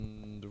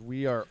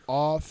We are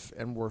off,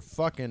 and we're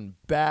fucking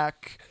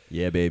back.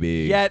 Yeah,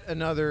 baby. Yet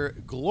another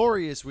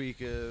glorious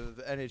week of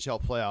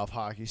NHL playoff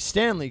hockey,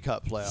 Stanley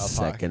Cup playoff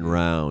hockey.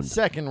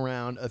 Second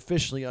round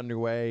officially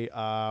underway.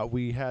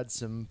 We had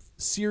some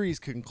series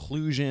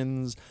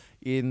conclusions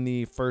in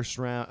the first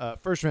round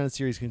of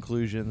series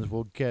conclusions.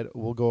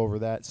 We'll go over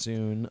that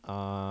soon.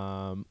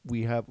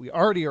 We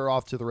already are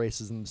off to the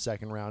races in the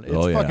second round. It's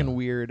fucking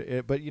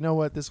weird, but you know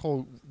what? This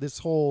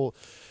whole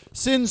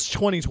since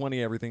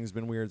 2020, everything's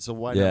been weird. So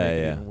why not make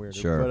it even weirder?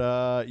 Sure.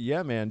 But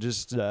yeah, man,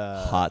 just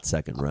hot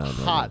second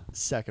round.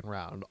 Second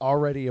round.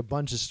 Already a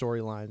bunch of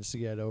storylines to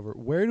get over.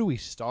 Where do we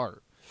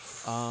start?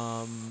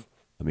 I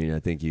mean, I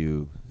think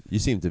you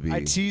seem to be.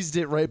 I teased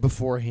it right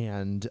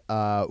beforehand.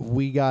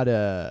 We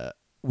gotta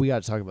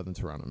talk about the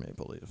Toronto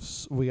Maple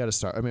Leafs. We gotta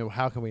start. I mean,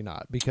 how can we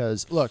not?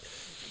 Because look,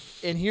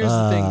 and here's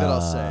the thing that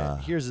I'll say.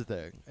 Here's the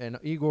thing, and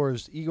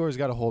Igor's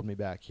got to hold me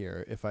back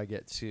here if I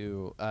get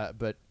to.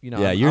 But you know,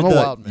 yeah, I'm a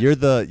wild man. You're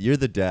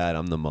the dad.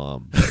 I'm the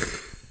mom.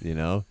 You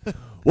know.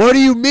 What do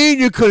you mean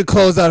you couldn't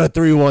close out a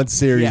 3-1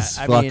 series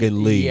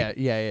lead?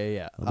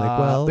 Yeah. I'm like,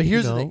 well, but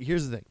here's the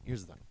thing.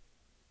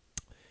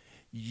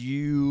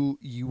 You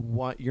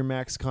want your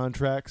max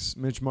contracts,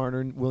 Mitch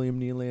Marner, William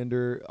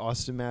Nylander,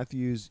 Austin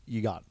Matthews,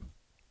 you got them.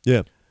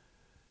 Yeah.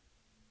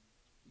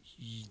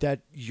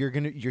 That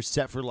you're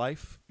set for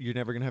life. You're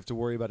never gonna have to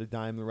worry about a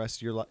dime the rest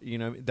of your life. You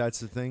know, that's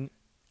the thing.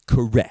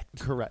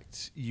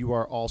 Correct. You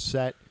are all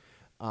set.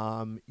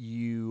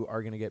 You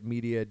are gonna get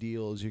media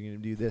deals. You're gonna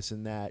do this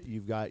and that.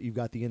 You've got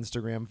the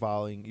Instagram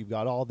following. You've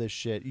got all this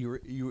shit.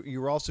 You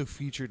were also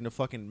featured in a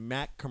fucking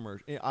Mac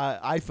commercial,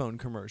 iPhone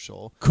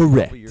commercial. Correct.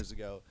 A couple years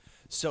ago.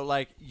 So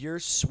like you're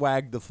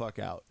swagged the fuck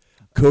out.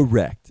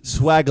 Correct.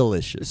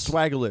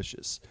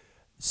 Swagalicious.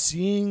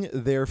 Seeing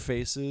their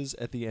faces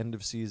at the end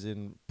of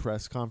season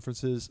press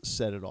conferences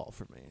said it all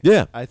for me.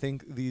 Yeah. I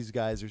think these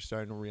guys are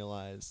starting to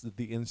realize that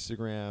the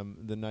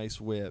Instagram, the nice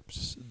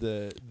whips,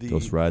 the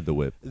Ghost ride the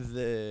whip.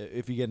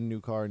 If you get a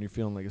new car and you're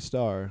feeling like a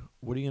star,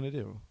 what are you gonna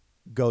do?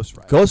 Ghost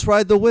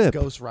ride the whip.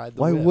 Ghost ride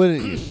the whip. Why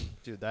wouldn't you?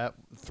 Dude, that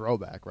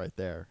throwback right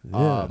there.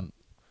 Yeah.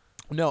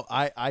 No,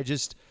 I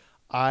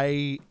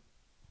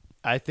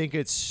think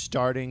it's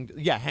starting.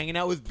 Hanging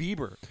out with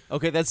Bieber.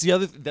 Okay, that's the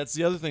other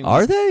thing.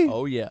 Are they?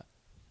 Oh yeah.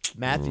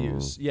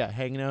 Matthews,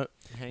 hanging out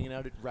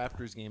at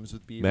Raptors games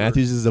with Bieber.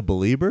 Matthews is a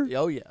believer?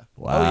 Oh yeah.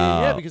 Wow.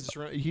 Oh yeah, because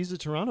he's a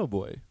Toronto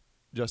boy,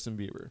 Justin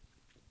Bieber.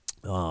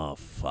 Oh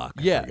fuck.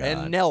 Yeah,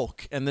 and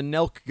Nelk and the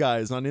Nelk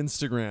guys on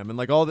Instagram and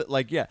like all that.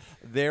 Like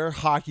they're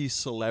hockey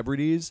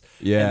celebrities.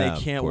 Yeah, and they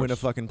can't win a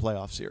fucking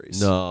playoff series.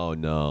 No.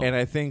 And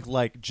I think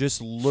like just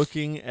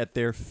looking at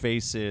their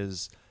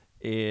faces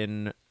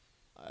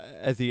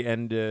at the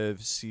end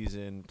of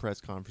season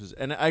press conferences,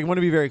 and I want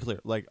to be very clear.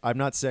 Like, I'm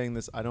not saying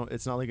this.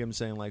 It's not like I'm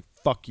saying like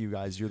 "fuck you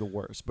guys, you're the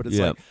worst." But it's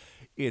like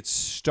it's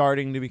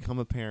starting to become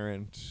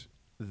apparent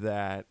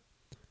that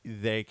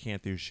they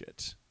can't do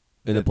shit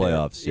in the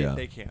playoffs.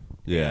 They can't.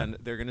 Yeah, and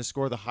they're gonna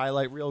score the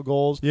highlight reel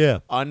goals. Yeah,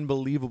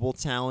 unbelievable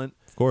talent,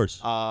 of course.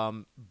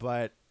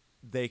 But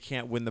they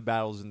can't win the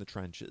battles in the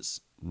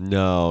trenches.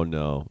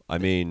 No. I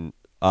mean.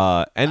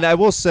 And I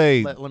will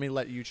say, let me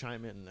let you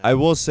chime in. I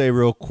will say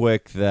real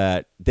quick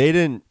that they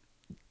didn't.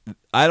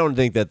 I don't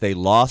think that they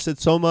lost it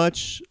so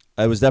much.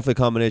 It was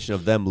definitely a combination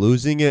of them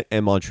losing it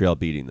and Montreal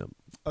beating them.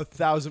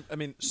 1,000. I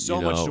mean,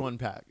 so much to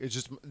unpack. It's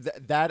just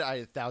that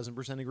I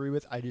 1,000% agree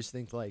with. I just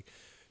think like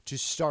to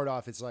start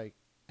off, it's like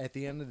at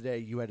the end of the day,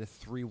 you had a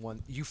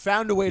 3-1. You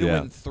found a way to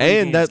win 3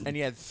 games, and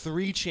you had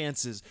 3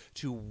 chances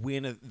to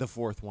win the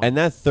fourth one. And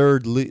that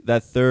third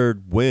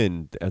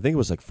win, I think it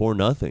was like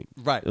 4-0.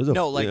 Right. It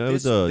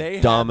was they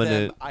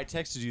dominant. I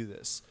texted you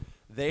this.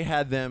 They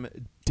had them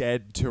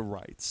dead to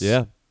rights.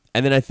 Yeah.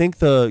 And then I think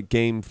the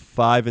game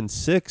 5 and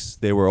 6,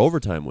 they were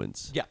overtime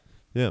wins. Yeah.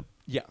 Yeah.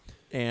 Yeah.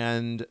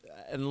 And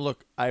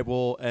look, we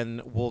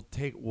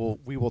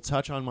will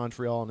touch on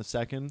Montreal in a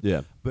second.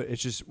 Yeah. But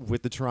it's just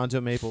with the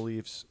Toronto Maple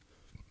Leafs,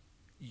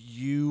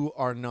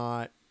 you're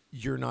not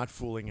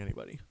fooling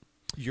anybody.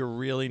 You're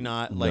really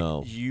not.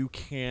 Like, you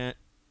can't.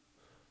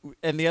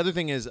 And the other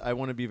thing is, I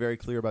want to be very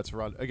clear about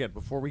Toronto again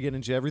before we get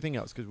into everything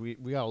else, because we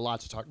got a lot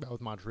to talk about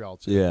with Montreal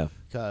too. Yeah.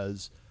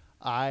 Because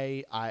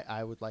I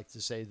would like to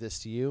say this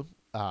to you.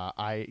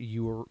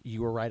 You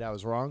were right. I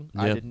was wrong.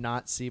 Yeah. I did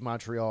not see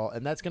Montreal,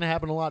 and that's going to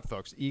happen a lot,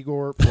 folks.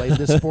 Igor played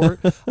this sport.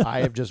 I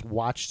have just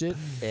watched it,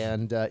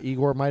 and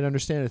Igor might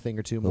understand a thing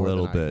or two more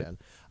than I can.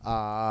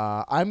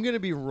 I'm going to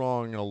be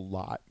wrong a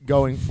lot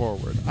going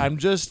forward. I'm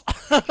going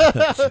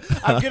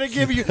to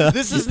give you,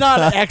 this is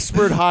not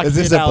expert hockey analysis.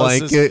 Is this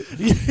analysis. A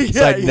blanket?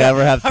 So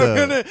never have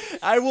to.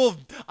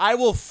 I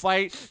will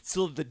fight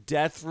till the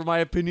death for my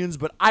opinions,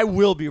 but I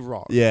will be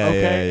wrong. Yeah.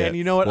 Okay. Yeah, and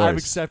you know what? I've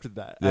accepted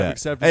that. Yeah. I've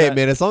accepted that. Hey,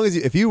 man, as long as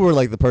if you were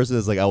like the person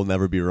that's like, I will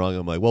never be wrong,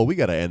 I'm like, well, we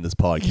got to end this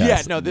podcast.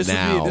 Yeah. No, this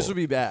now. would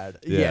be bad.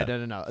 Yeah.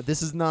 No.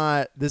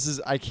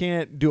 I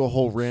can't do a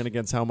whole rant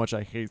against how much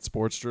I hate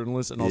sports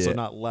journalists and also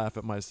not laugh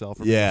at myself.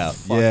 Yeah.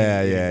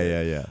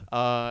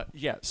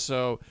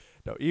 So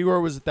no,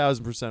 Igor was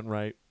 1,000%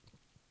 right.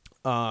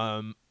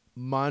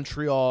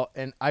 Montreal,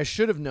 and I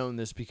should have known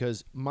this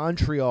because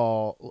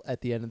Montreal, at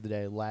the end of the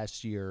day,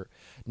 last year,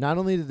 not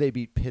only did they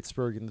beat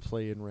Pittsburgh in the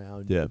play-in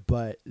round,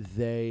 but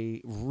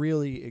they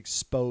really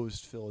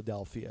exposed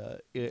Philadelphia,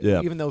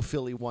 even though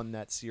Philly won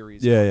that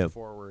series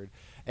forward,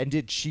 and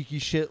did cheeky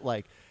shit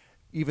like,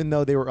 even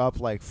though they were up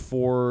like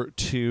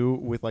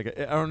 4-2 with like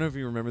I don't know if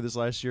you remember this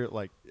last year,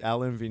 like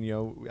Alain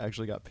Vigneault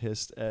actually got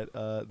pissed at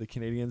the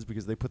Canadiens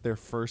because they put their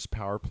first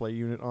power play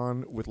unit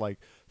on with like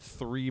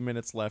 3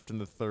 minutes left in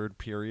the third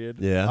period.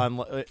 Yeah.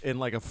 In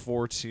like a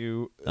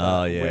 4-2.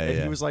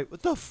 And he was like,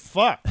 "What the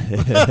fuck?"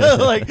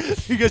 Like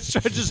he gets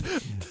trying to just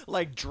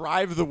like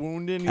drive the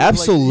wound in.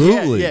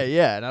 Absolutely. Like,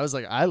 yeah. And I was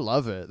like, I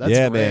love it. That's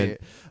great. Man.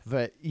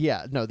 But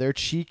yeah, no, they're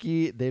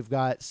cheeky. They've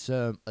got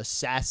some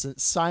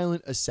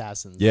silent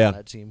assassins on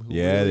that team who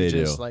really they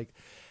just do. like,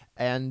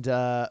 and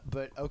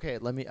but okay,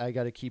 I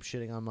got to keep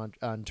shitting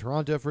on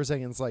Toronto for a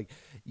second. It's like,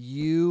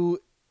 you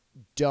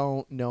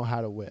don't know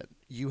how to win.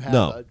 You have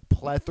a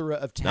plethora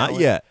of talent.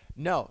 Not yet.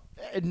 No.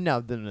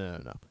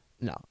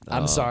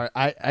 I'm sorry.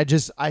 I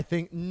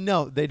think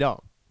no, they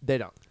don't. They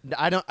don't.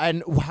 I don't.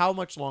 And how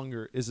much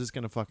longer is this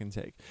gonna fucking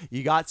take?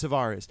 You got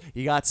Tavares,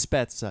 you got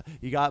Spezza,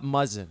 you got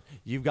Muzzin,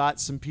 you've got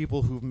some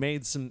people who've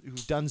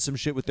done some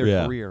shit with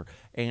their career,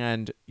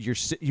 and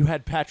you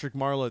had Patrick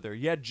Marleau there,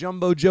 you had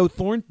Jumbo Joe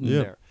Thornton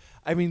there.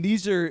 I mean,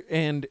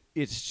 and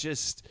it's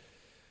just,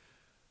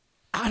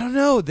 I don't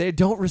know. They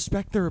don't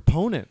respect their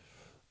opponent.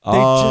 They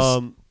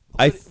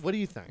what do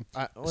you think?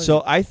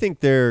 I think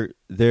they're.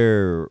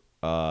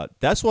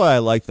 That's why I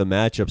like the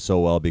matchup so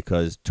well,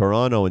 because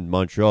Toronto and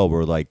Montreal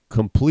were like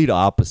complete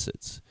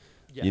opposites.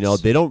 Yes. You know,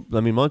 they don't.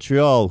 I mean,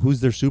 Montreal,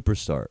 who's their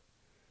superstar?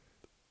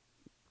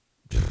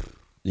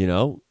 You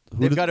know,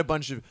 they've got a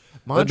bunch of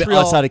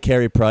Montreal outside of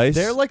Carey Price.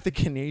 They're like the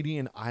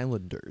Canadian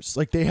Islanders.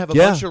 Like they have a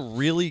bunch of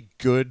really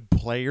good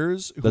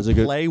players who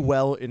play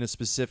well in a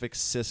specific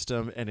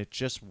system, and it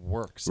just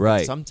works.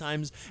 Right.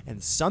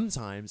 And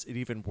sometimes it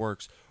even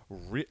works.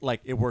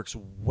 It works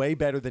way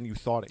better than you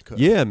thought it could.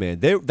 Yeah,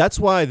 man. That's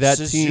why that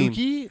Suzuki,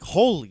 team.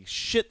 Holy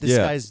shit, this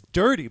guy's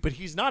dirty, but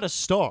he's not a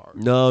star.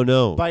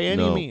 No, by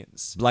any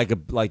means. Like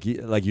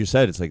you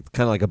said, it's like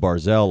kind of like a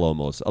Barzell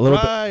almost. A little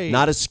bit,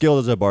 not as skilled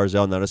as a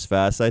Barzell, not as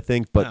fast, I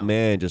think, but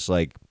man, just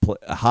like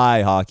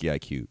high hockey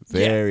IQ,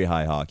 very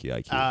high hockey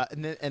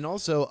IQ. And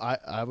also,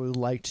 I would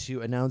like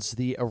to announce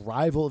the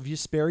arrival of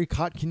Jesperi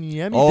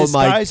Kotkaniemi. Oh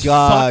my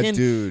god,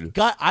 dude!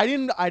 I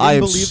didn't I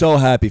am so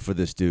happy for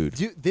this dude.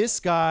 This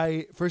guy.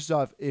 First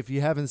off, if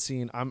you haven't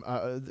seen,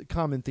 the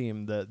common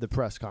theme, the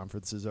press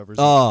conferences over.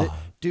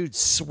 Dude,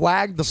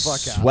 swag the fuck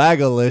out.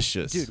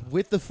 Swagalicious. Dude,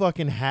 with the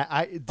fucking hat.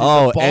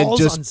 And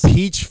just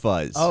peach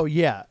fuzz. Oh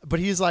yeah, but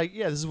he's like,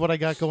 this is what I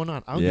got going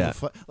on. I don't give a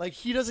fuck. Like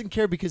he doesn't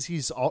care because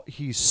he's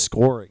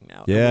scoring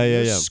now.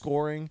 He's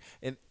scoring,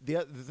 and the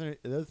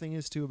other thing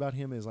is too about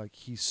him is like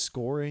he's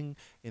scoring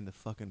in the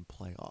fucking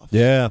playoffs.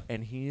 Yeah,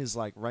 and he is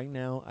like right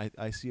now.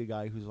 I see a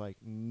guy who's like,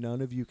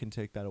 none of you can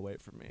take that away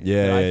from me.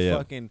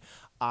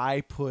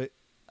 I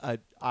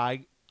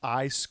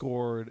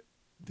scored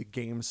the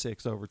Game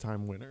 6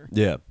 overtime winner.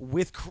 Yeah,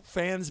 with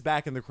fans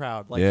back in the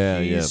crowd. Like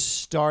he's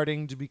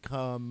starting to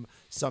become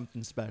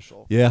something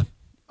special. Yeah,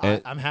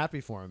 I'm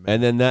happy for him,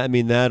 man. And then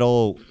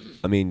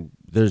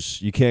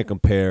you can't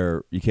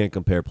compare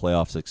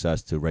playoff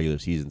success to regular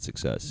season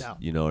success. No.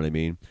 You know what I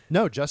mean?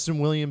 No, Justin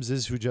Williams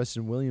is who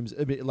Justin Williams.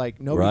 I mean,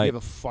 like nobody gave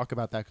a fuck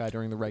about that guy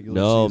during the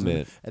regular season.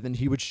 Man. And then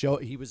he was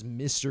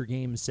Mr.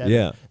 Game 7.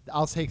 Yeah,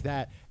 I'll take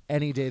that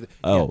any day.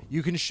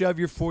 You can shove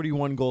your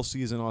 41-goal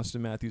season,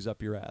 Austin Matthews,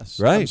 up your ass.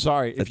 Right. I'm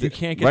sorry if you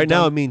can't get right it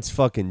done, now. It means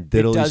fucking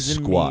diddly it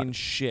doesn't squat. Mean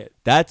shit.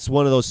 That's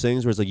one of those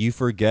things where it's like you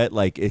forget,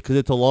 like, because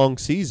it's a long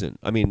season.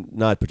 I mean,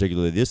 not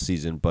particularly this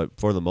season, but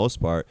for the most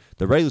part,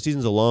 the regular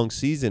season's a long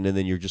season, and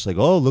then you're just like,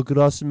 oh, look at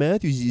Austin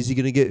Matthews. Is he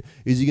gonna get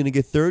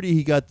 30?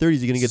 He got 30.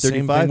 Is he gonna get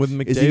 35? Same thing with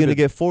McDavid. Is he gonna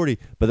get 40?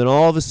 But then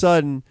all of a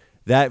sudden,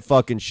 that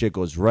fucking shit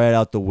goes right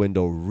out the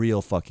window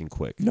real fucking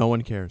quick. No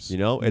one cares. You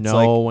know? It's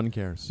no one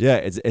cares. Yeah,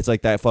 it's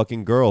like that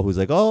fucking girl who's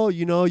like, oh,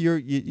 you're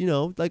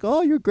like,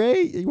 oh, you're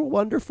great, you're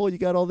wonderful, you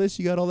got all this,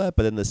 you got all that.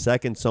 But then the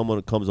second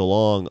someone comes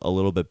along a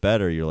little bit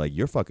better, you're like,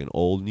 you're fucking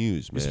old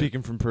news, man. You're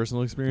speaking from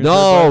personal experience?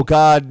 No,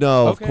 God,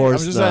 no. Okay, of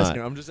course not.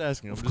 I'm just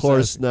asking. Of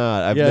course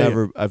not.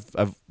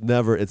 I've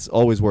never. It's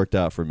always worked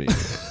out for me.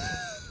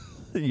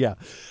 Yeah,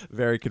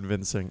 very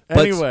convincing.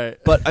 Anyway,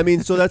 but I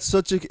mean, so that's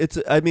such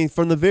a. I mean,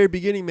 from the very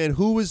beginning, man.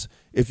 Who was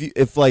if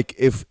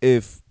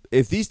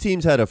these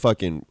teams had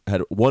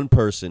one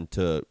person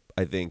to,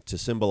 I think, to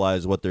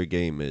symbolize what their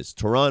game is.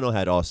 Toronto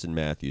had Austin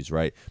Matthews,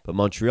 right? But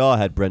Montreal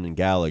had Brendan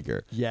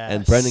Gallagher. Yes.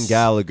 And Brendan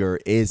Gallagher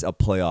is a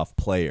playoff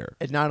player.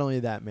 And not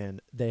only that,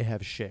 man, they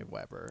have Shea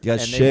Weber. You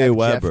got Shea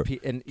Weber.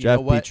 And you Jeff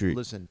know what? Petrie.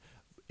 Listen,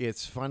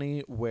 it's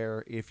funny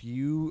where if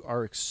you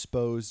are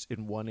exposed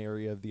in one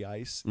area of the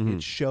ice,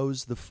 it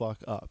shows the fuck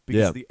up.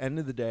 Because at the end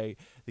of the day,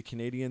 the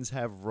Canadians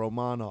have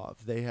Romanov,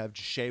 they have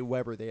Shea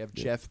Weber, they have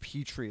Jeff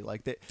Petrie.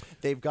 Like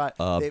they've got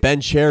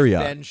Ben Chariot.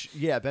 Ben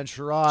Chariot.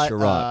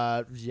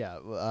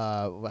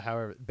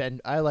 However,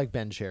 I like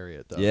Ben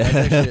Chariot though. Yeah.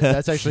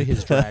 That's actually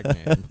his drag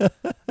name.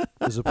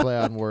 is a play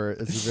on word.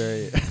 It's a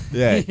very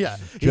Yeah.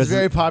 He's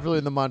very popular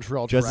in the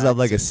Montreal. Dresses up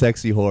like a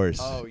sexy horse.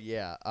 Oh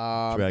yeah.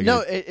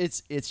 No,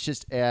 it's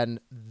just and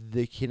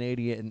the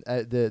Canadian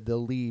the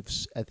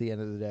Leafs at the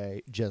end of the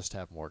day just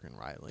have Morgan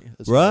Riley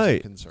as far as I'm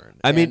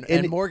concerned. I mean,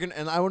 and Morgan,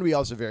 and I want to be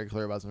also very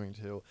clear about something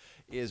too.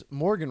 Is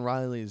Morgan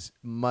Riley's?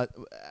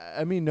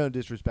 I mean, no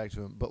disrespect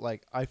to him, but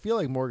like I feel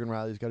like Morgan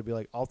Riley's got to be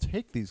like, I'll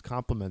take these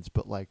compliments,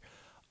 but like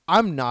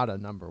I'm not a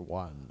number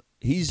one.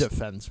 He's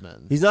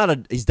defenseman. He's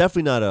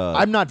definitely not a.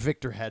 I'm not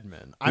Victor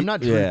Hedman. I'm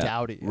not Drew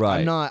Doughty.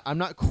 Right. I'm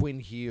not Quinn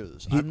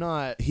Hughes. I'm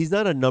not. He's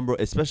not a number.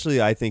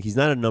 Especially, I think he's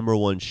not a number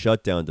one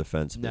shutdown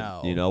defenseman.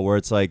 No. You know, where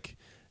it's like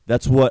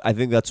that's what I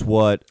think. That's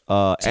what.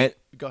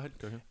 Go ahead.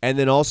 And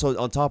then also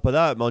on top of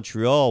that,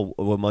 Montreal.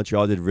 What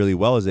Montreal did really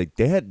well is they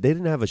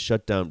didn't have a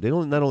shutdown. They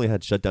not only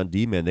had shutdown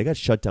D man, they got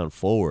shutdown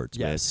forwards.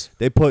 Yes.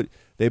 Man.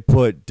 They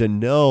put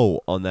Deneau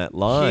on that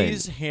line.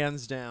 He's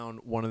hands down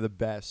one of the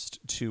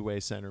best two-way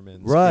centermen.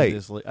 Right. In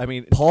this I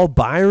mean, Paul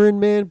Byron,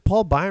 man.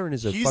 Paul Byron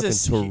is a fucking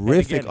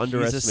terrific,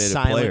 underestimated he's a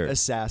silent player.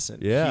 Assassin.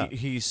 Yeah.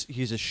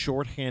 He's a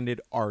short-handed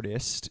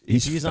artist.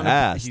 He's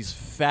fast. He's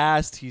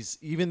fast. He's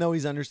even though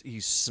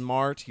he's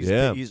smart.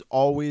 He's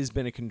always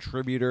been a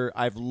contributor.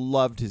 I've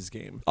loved his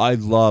game. I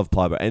love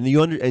Paul Byron,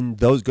 and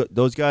those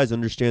guys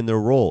understand their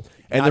role,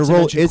 and their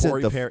role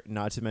isn't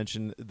not to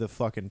mention the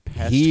fucking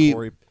pest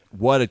Corey.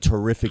 What a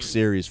terrific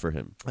series for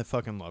him. I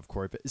fucking love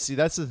Corey. See,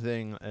 that's the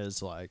thing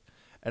is like,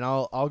 and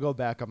I'll go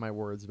back on my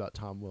words about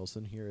Tom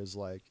Wilson here is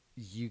like,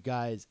 you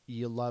guys,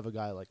 you love a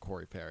guy like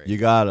Corey Perry. You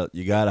gotta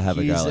have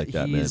a guy like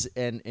that,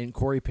 man. And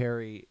Corey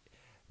Perry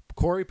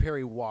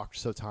walked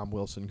so Tom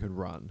Wilson could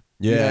run.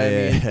 Yeah, you know what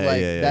I mean?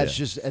 Like, that's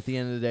just at the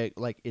end of the day,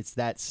 like it's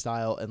that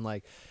style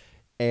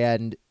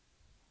and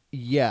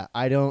yeah,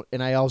 I don't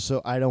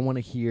want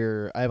to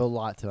hear. I have a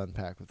lot to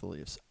unpack with the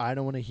Leafs. I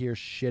don't want to hear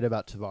shit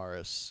about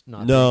Tavares.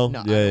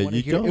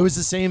 It was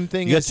the same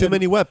thing. You got too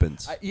many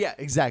weapons. Yeah,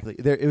 exactly.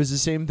 It was the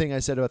same thing I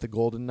said about the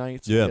Golden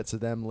Knights. Yeah. We'll get to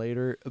them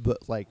later.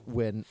 But like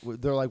when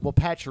they're like, well,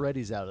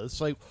 Pacioretty's out. It's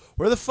like,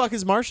 where the fuck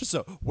is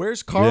Marchessault?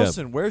 Where's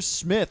Carlson? Yeah. Where's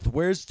Smith?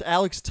 Where's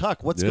Alex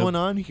Tuck? What's going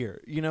on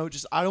here? You know,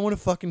 just I don't want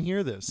to fucking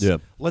hear this. Yeah.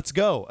 Let's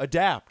go.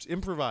 Adapt.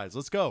 Improvise.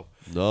 Let's go.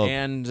 No.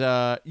 And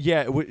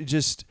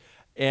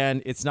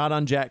and it's not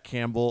on Jack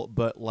Campbell,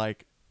 but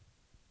like,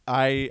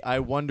 I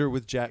wonder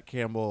with Jack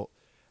Campbell,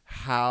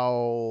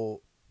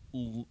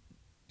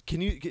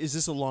 is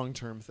this a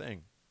long-term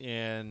thing?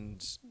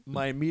 And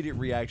my immediate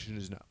reaction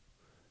is no.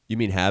 You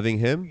mean having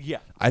him? Yeah.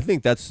 I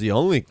think that's the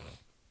only thing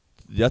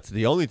that's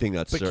certain for them.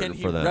 But can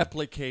he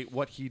replicate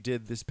what he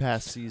did this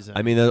past season?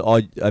 I mean, there's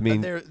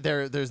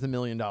the $1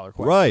 million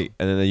question. Right,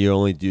 and then you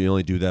only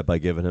do that by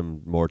giving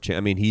him more chance.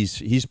 I mean,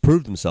 he's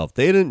proved himself.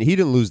 He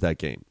didn't lose that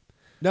game.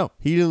 No,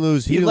 he didn't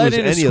lose. He didn't let lose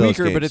in any a of those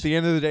squeaker, games. but at the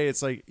end of the day,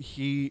 it's like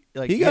he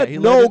got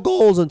no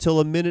goals until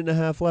a minute and a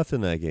half left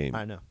in that game.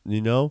 I know. You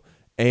know,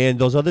 and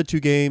those other two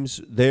games,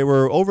 they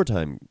were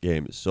overtime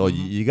games. So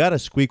you got to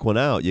squeak one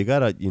out. You got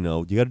to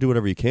do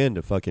whatever you can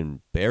to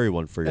fucking bury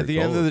one for your goal. At the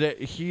end of the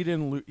day, he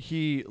didn't.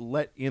 He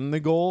let in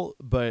the goal,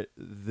 but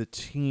the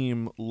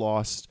team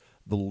lost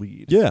the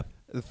lead. Yeah.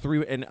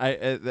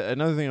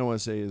 Another thing I want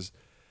to say is,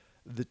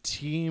 the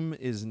team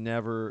is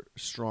never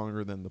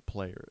stronger than the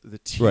player. The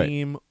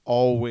team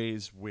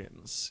always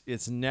wins.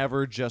 It's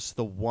never just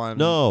the one.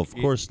 No, of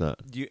course not.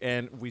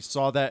 And we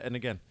saw that, and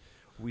again,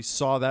 we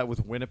saw that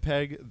with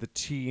Winnipeg. The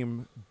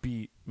team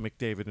beat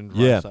McDavid and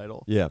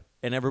Draisaitl. Yeah.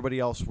 And everybody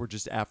else were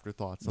just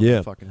afterthoughts on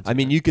the fucking team. I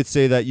mean, you could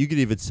say that. You could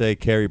even say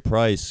Carey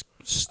Price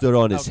stood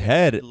on his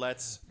head.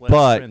 Let's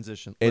but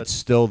transition. It's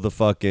still the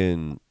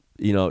fucking...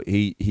 You know,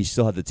 he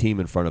still had the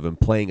team in front of him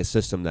playing a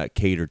system that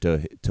catered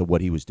to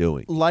what he was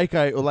doing. Like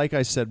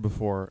I said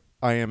before,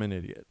 I am an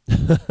idiot.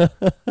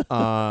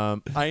 I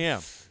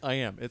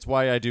am. It's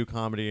why I do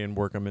comedy and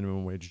work a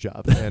minimum wage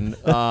job. And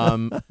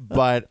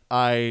but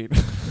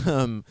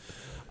I'm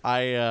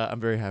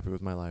very happy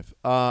with my life.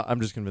 I'm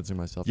just convincing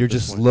myself. You're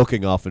just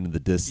looking off into the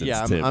distance.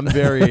 Yeah, Tim. I'm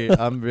very.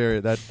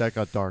 That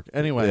got dark.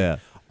 Anyway,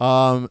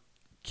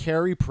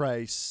 Carey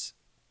Price.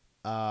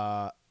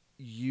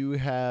 You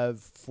have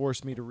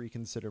forced me to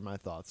reconsider my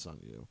thoughts on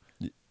you.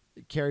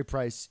 Carey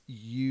Price,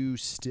 you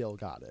still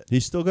got it. He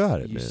still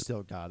got it, you man.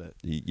 still got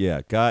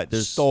it.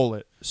 Stole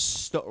it.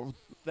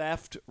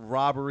 Theft,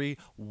 robbery,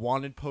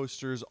 wanted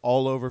posters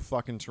all over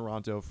fucking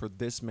Toronto for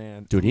this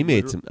man. Dude, he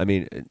made some... I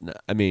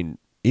mean,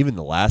 even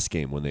the last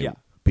game when they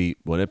beat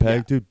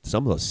Winnipeg, dude,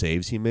 some of those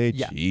saves he made,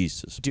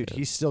 Jesus. Dude,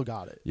 he still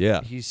got it.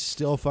 Yeah. He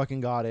still fucking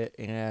got it,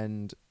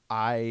 and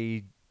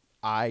I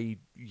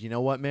you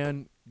know what,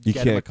 man?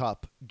 Get him a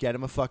cup. Get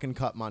him a fucking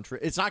cup,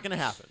 Montreal. It's not going to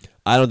happen.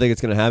 I don't think it's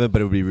going to happen,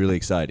 but it would be really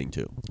exciting,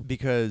 too.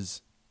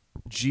 Because,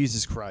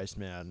 Jesus Christ,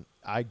 man,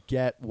 I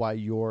get why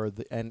you're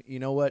the... And you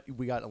know what?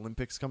 We got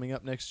Olympics coming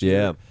up next year.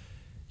 Yeah.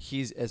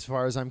 He's, as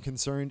far as I'm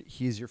concerned,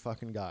 he's your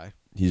fucking guy.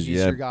 He's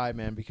your guy,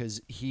 man,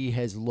 because he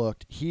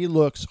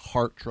looks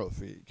Hart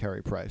Trophy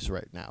Carey Price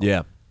right now.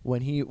 Yeah.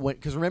 when he went,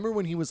 because remember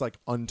when he was like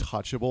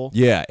untouchable?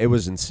 Yeah, it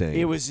was insane.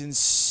 It was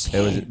insane.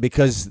 It was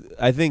because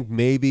I think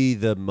maybe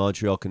the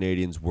Montreal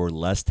Canadiens were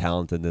less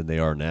talented than they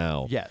are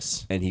now.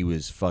 Yes, and he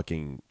was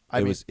fucking.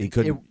 You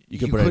couldn't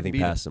put anything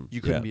past him. You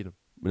couldn't beat him.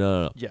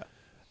 No. Yeah.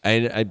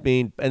 And I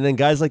mean, and then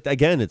guys like,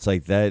 again, it's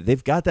like that.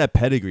 They've got that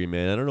pedigree,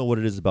 man. I don't know what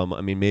it is about.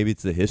 I mean, maybe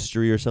it's the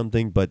history or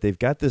something, but they've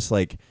got this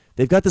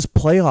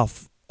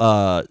playoff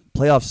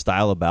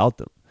style about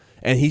them.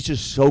 And he's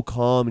just so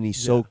calm and he's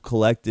so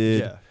collected.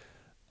 Yeah.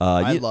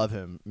 I love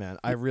him, man.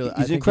 I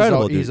think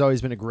incredible. He's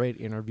always been a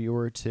great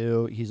interviewer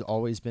too. He's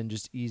always been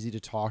just easy to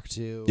talk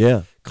to.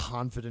 Yeah,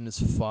 confident as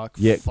fuck.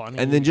 Yeah, funny.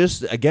 And then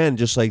just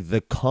like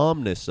the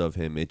calmness of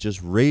him, it just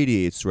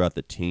radiates throughout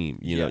the team.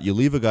 You know, you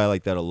leave a guy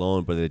like that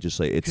alone, but it just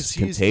like it's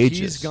contagious.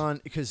 He's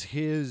gone because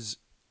his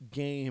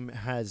game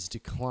has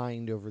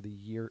declined over the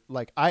year.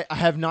 Like I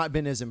have not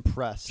been as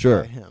impressed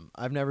by him.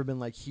 I've never been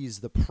like he's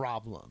the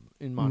problem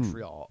in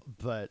Montreal,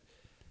 but.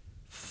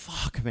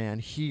 Fuck, man,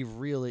 he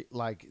really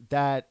like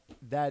that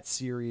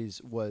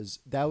series was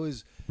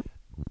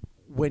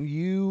when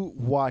you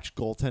watch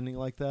goaltending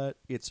like that,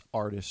 it's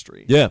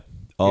artistry. Yeah.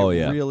 Oh,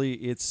 yeah. Really,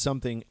 it's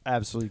something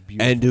absolutely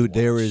beautiful. And dude,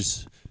 there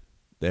is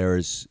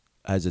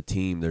as a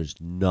team, there's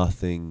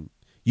nothing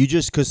you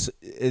just because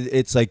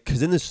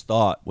in this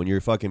thought when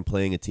you're fucking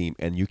playing a team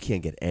and you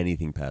can't get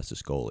anything past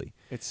this goalie.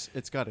 It's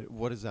got it.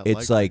 What is that?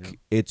 It's like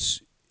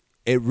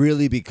it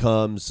really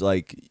becomes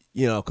like.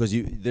 You know, because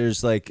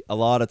there's like a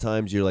lot of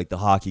times you're like the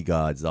hockey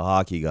gods.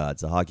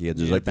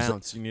 There's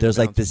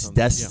like this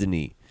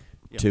destiny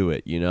to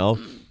it, you know.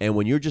 And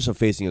when you're just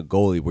facing a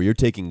goalie where you're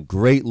taking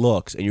great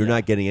looks and you're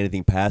not getting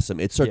anything past them,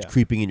 it starts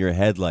creeping in your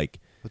head like,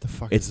 what the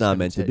fuck? It's not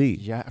meant to be.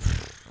 Yeah,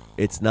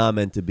 it's not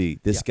meant to be.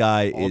 This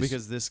guy all is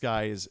because this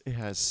guy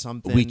has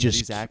something. We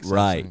just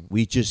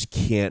We just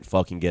can't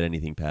fucking get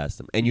anything past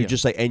him, and you're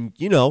just like, and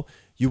you know.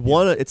 You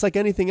want to, it's like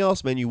anything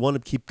else, man. You want to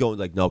keep going,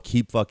 like, no,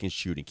 keep fucking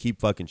shooting.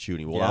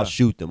 We'll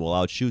outshoot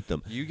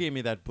them. You gave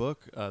me that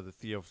book, the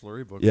Theo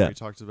Fleury book, where he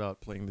talked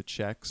about playing the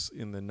Czechs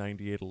in the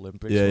 98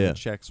 Olympics when the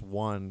Czechs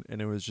won,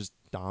 and it was just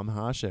Dom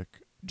Hasek.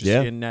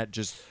 In net,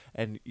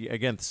 and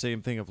again, the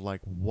same thing of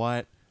like,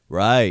 what?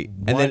 Right.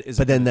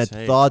 But then that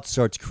thought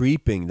starts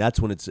creeping. That's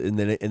when and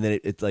then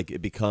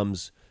it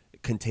becomes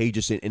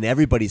contagious in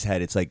everybody's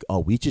head. It's like,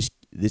 oh,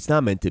 it's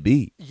not meant to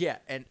be. Yeah,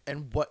 and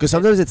what? Because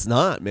sometimes it's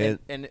not, man.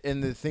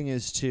 And the thing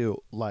is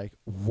too, like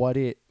what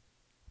it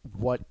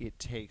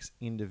takes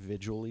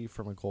individually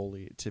from a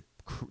goalie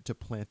to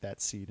plant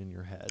that seed in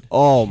your head.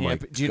 Oh my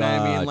god! Do you know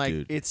what I mean? Like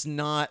dude. it's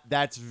not.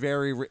 That's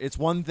very. It's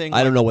one thing.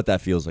 I don't know what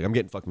that feels like. I'm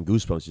getting fucking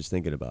goosebumps just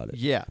thinking about it.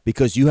 Yeah,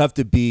 because you have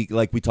to be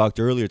like we talked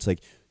earlier. It's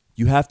like.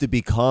 You have to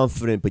be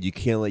confident, but you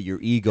can't let your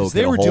ego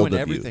get a hold of you. They were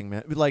doing everything,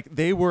 man. Like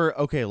they were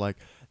okay. Like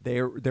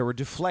there were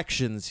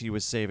deflections he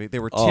was saving.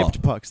 There were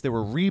tipped pucks. There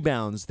were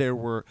rebounds. There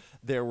were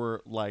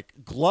like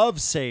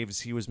glove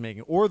saves he was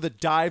making, or the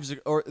dives.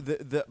 Or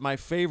my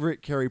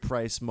favorite Carey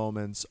Price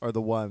moments are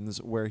the ones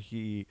where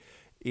he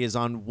is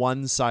on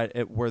one side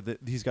where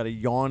he's got a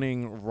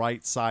yawning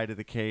right side of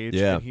the cage,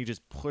 and he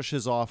just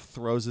pushes off,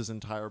 throws his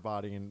entire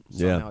body, and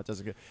somehow it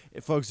doesn't get.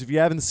 Folks, if you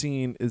haven't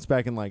seen, it's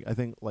back in I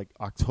think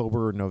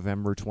October or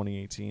November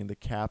 2018. The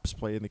Caps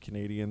play in the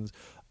Canadiens.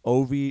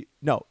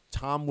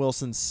 Tom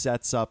Wilson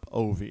sets up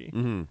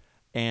Ovi,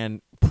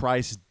 and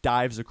Price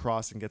dives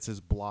across and gets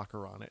his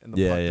blocker on it, and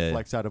the puck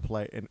deflects out of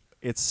play, and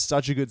it's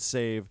such a good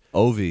save.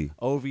 Ovi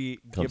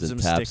gives him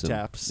stick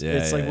taps. Yeah,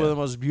 it's like one of the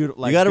most beautiful.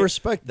 Like, you got to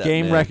respect that.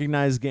 Game man.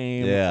 Recognized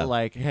game. Yeah.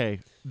 Like, hey,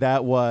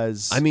 that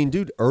was. I mean,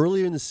 dude,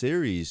 earlier in the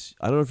series,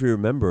 I don't know if you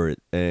remember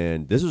it,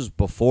 and this was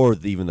before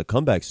even the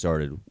comeback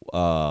started.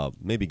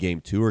 Maybe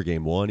game 2 or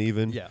game 1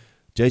 even. Yeah.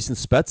 Jason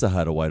Spezza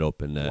had a wide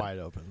open net.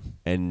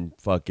 And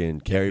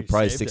fucking Carey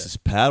Price sticks his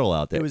paddle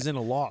out there. It was in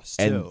a loss,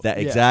 too. And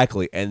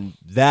exactly. And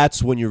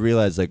that's when you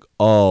realize, like,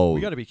 oh.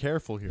 We got to be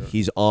careful here.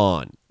 He's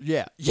on.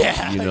 Yeah.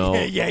 You know?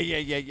 Yeah.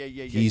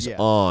 He's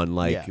on.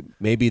 Like,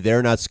 maybe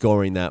they're not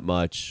scoring that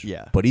much.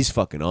 Yeah. But he's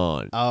fucking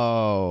on.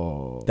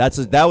 Oh.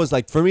 That was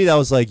like, for me, that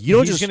was like, you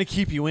don't He's going to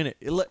keep you in it.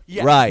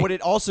 Yeah. Right. What it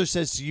also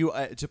says to you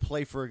to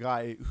play for a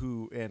guy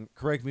who, and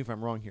correct me if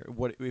I'm wrong here,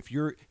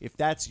 if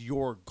that's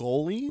your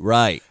goalie.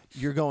 Right.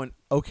 You're going,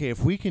 okay,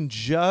 if we can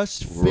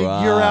just figure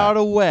out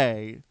a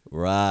way.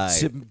 Right.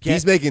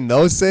 He's making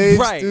those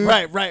saves, dude.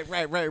 Right.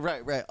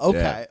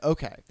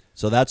 Okay.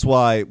 So that's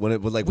why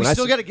we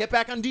still got to get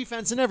back on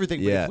defense and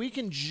everything. But if we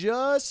can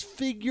just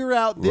figure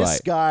out this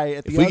guy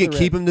at the other end. If we can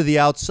keep him to the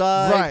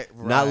outside, right.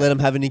 not let him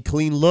have any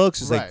clean looks,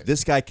 it's like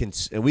this guy can,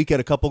 and we get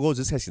a couple goals,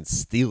 this guy can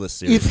steal a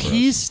series. If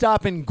he's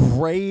stopping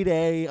grade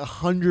A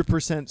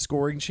 100%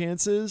 scoring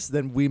chances,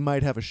 then we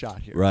might have a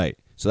shot here. Right.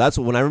 So that's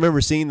when I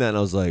remember seeing that, and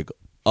I was like,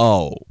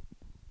 oh.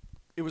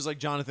 It was like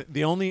Jonathan.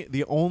 The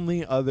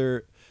only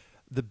other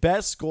the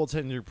best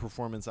goaltender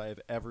performance I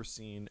have ever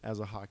seen as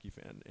a hockey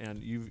fan,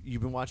 and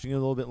you've been watching it a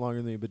little bit longer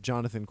than me, but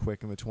Jonathan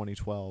Quick in the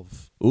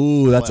 2012.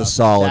 Ooh, that's a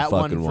solid that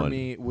fucking one. For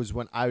me was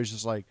when I was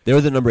just like, they were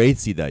the number 8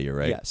 seed that year,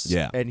 right? yes,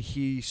 Yeah. and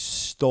he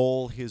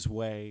stole his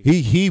way.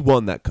 He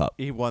won that cup.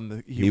 He won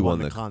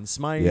the Conn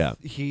Smythe.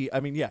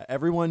 Yeah.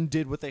 Everyone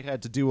did what they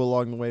had to do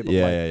along the way. But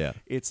Yeah.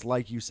 It's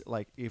like you said,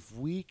 like if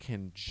we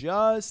can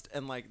just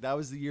and like that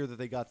was the year that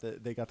they got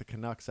the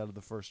Canucks out of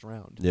the first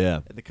round.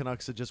 Yeah. And the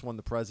Canucks had just won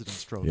the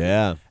President's Trophy.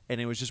 Yeah. And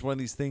it was just one of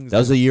these things. That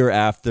was a year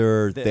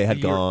after they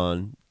had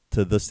gone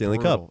to the Stanley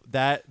Cup.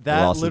 That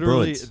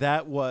literally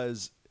that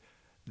was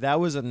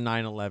a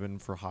 9/11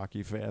 for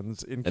hockey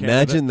fans in Canada.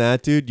 Imagine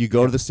that, dude. You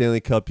go to the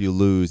Stanley Cup, you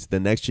lose. The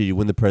next year, you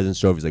win the President's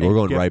Trophy. It's like, we're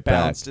going right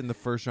back. Bounced in the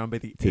first round by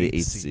the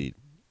 8th seed.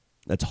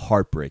 That's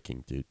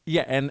heartbreaking, dude.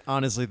 Yeah, and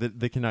honestly,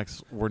 the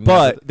Canucks were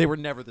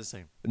never the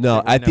same.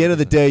 No, at the end of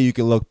the day, you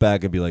can look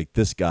back and be like,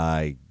 this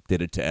guy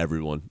did it to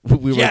everyone.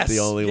 We weren't the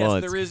only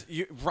ones. There is,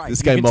 right.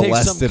 This guy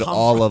molested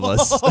all of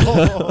us.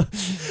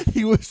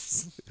 He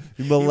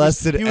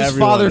molested everyone. He was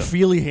Father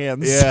Feely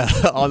Hands. Yeah,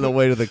 on the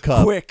way to the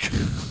cup. Quick.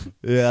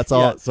 Yeah, that's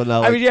all. Yeah. So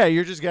now,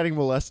 you're just getting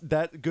molested.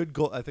 That good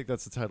goal. I think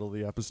that's the title of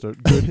the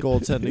episode. Good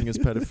goaltending is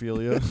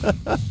pedophilia.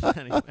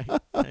 anyway.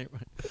 All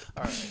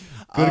right.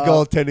 Good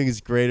goaltending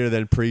is greater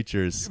than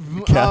preachers.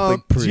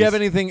 Catholic priests. Do you have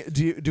anything?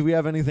 Do we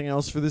have anything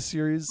else for this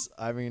series?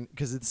 I mean,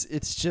 because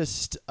it's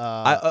just.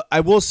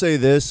 I will say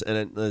this,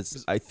 and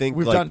I think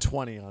we've done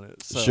 20 on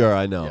it. So, sure,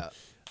 I know. Yeah.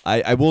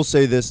 I will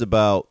say this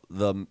about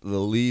the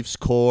Leafs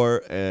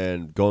core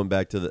and going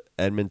back to the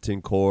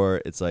Edmonton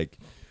core. It's like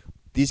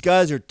these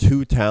guys are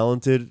too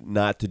talented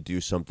not to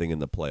do something in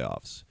the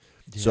playoffs.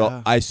 Yeah.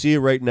 So I see it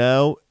right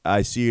now.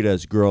 I see it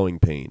as growing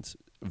pains.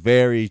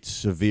 Very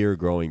severe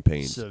growing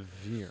pains.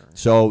 Severe.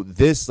 So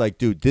this, like,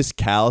 dude, this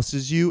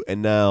calluses you,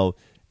 and now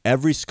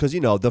because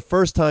the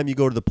first time you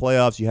go to the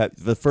playoffs,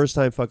 the first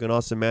time fucking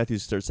Austin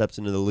Matthews steps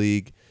into the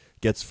league,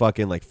 gets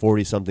fucking like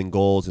 40-something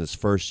goals in his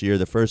first year.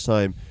 The first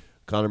time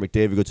Connor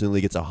McDavid goes to the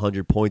league, gets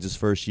 100 points his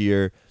first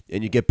year,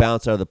 and you get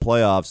bounced out of the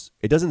playoffs,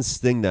 it doesn't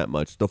sting that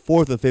much. The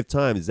fourth and fifth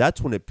times, that's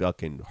when it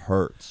fucking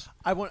hurts.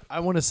 I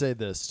want to say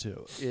this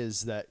too,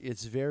 is that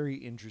it's very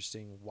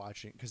interesting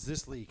watching, because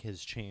this league has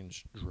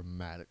changed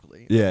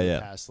dramatically in the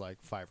past like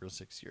 5 or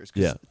 6 years.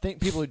 Yeah,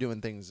 people are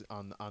doing things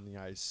on the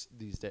ice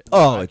these days.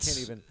 Oh,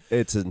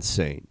 it's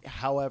insane.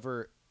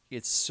 However,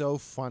 it's so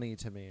funny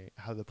to me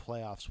how the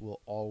playoffs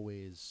will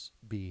always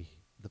be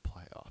the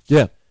playoffs.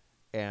 Yeah.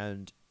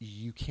 And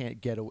you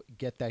can't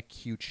get that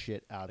cute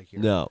shit out of here.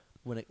 No.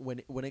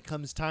 When it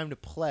comes time to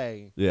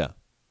play,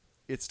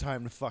 it's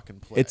time to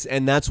fucking play.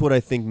 That's what I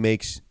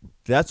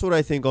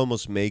think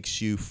almost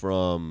makes you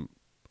from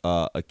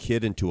a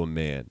kid into a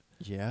man.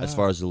 Yeah. As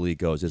far as the league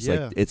goes, it's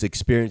like it's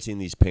experiencing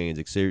these pains,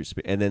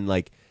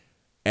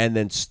 and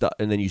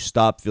then you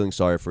stop feeling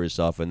sorry for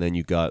yourself, and then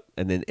you create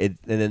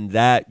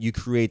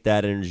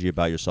that energy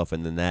about yourself,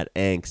 and then that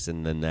angst,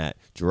 and then that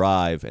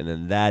drive, and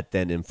then that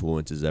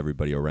influences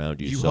everybody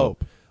around you. You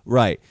hope.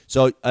 Right.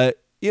 So I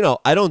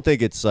don't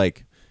think it's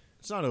like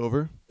it's not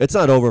over. It's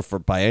not over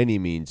by any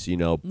means,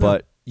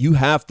 but you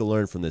have to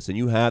learn from this,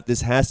 and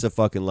this has to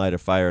fucking light a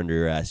fire under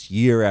your ass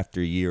year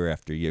after year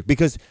after year,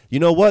 because you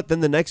know what?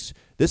 Then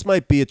this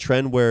might be a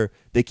trend where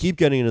they keep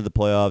getting into the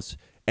playoffs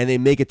and they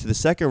make it to the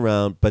second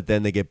round, but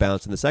then they get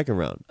bounced in the second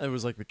round. It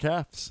was like the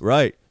Caps,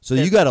 right? So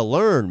you got to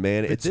learn,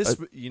 man.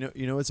 You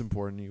know what's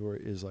important, Igor,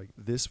 is like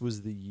this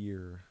was the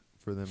year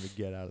for them to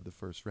get out of the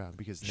first round,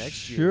 because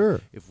next year,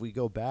 if we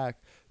go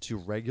back to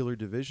regular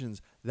divisions,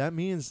 that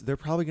means they're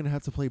probably going to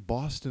have to play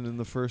Boston in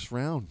the first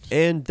round.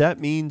 And that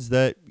means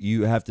that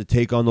you have to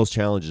take on those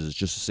challenges. It's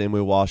just the same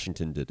way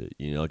Washington did it,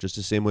 just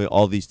the same way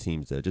all these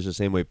teams did it, just the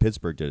same way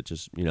Pittsburgh did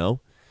it,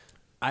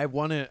 I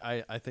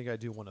think I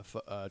do want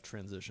to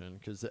transition,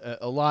 because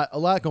a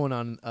lot going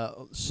on.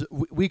 So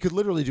we could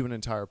literally do an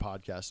entire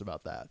podcast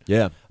about that.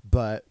 Yeah.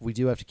 But we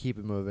do have to keep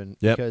it moving,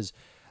 because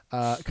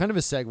kind of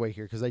a segue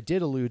here, because I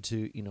did allude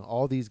to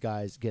all these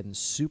guys getting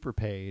super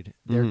paid.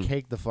 They're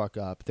caked the fuck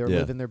up. They're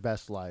living their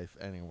best life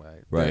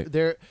anyway. Right.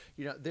 They're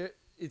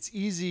it's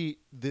easy.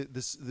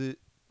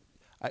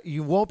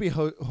 You won't be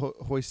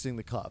hoisting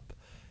the cup.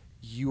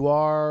 You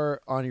are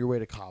on your way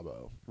to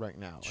Cabo right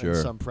now in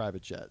some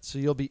private jet, so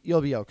you'll be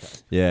okay.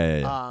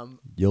 Yeah.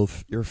 You're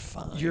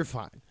fine. You're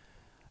fine.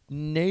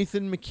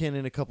 Nathan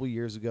McKinnon a couple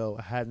years ago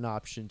had an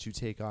option to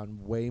take on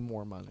way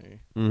more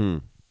money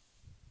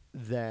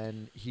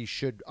than he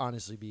should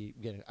honestly be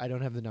getting. I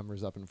don't have the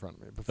numbers up in front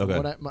of me, but from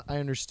what I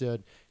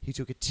understood, he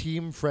took a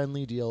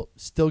team-friendly deal,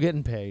 still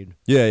getting paid.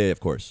 Yeah, of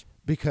course.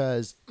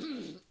 Because,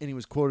 and he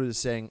was quoted as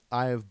saying,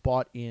 "I have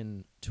bought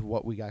in to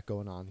what we got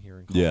going on here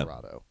in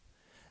Colorado."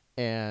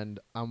 And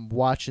I'm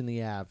watching the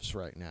Avs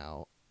right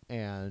now,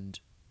 and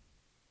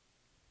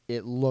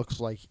it looks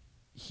like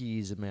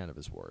he's a man of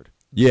his word.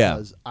 Yeah.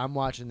 Because I'm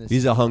watching this.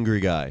 He's a hungry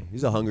guy.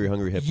 He's a hungry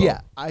hippo.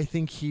 Yeah, I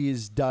think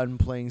he's done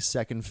playing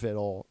second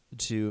fiddle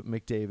to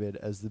McDavid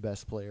as the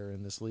best player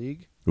in this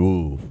league.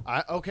 Ooh.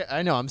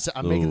 I know.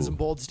 I'm making some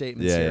bold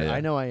statements here. Yeah. I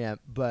know I am.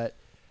 But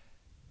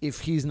if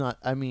he's not,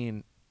 I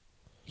mean,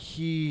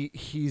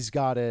 He's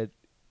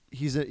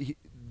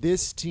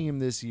this team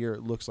this year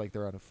looks like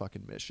they're on a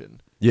fucking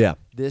mission. Yeah.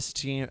 This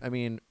team, I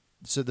mean,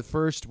 so the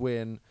first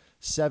win,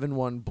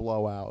 7-1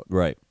 blowout.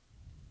 Right.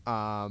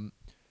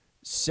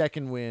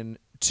 Second win,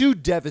 2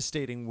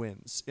 devastating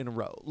wins in a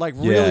row. Like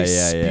really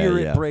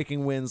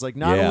spirit-breaking wins. Like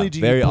not only do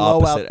you very blow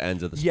opposite out,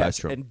 ends of the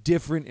spectrum. and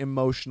different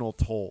emotional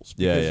tolls.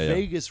 Because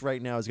Vegas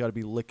right now has got to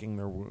be licking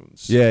their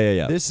wounds.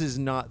 Yeah. This is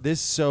not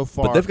this so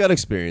far. But they've got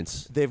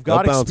experience. They've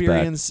got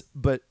experience,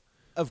 but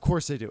of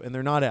course they do, and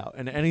they're not out.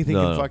 And anything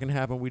can fucking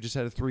happen. We just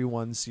had a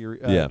 3-1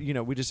 series.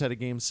 We just had a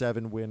Game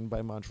 7 win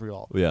by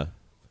Montreal. Yeah.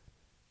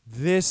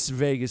 This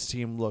Vegas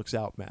team looks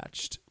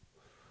outmatched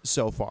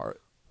so far.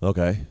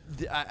 Okay.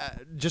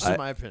 In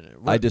my opinion.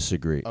 I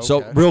disagree. Okay.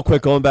 So real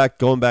quick, going back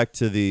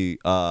to the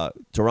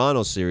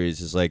Toronto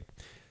series is like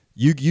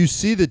you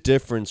see the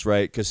difference,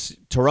 right? Because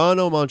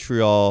Toronto,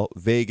 Montreal,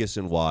 Vegas,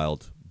 and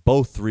Wild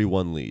both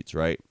 3-1 leads,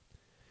 right?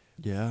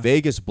 Yeah.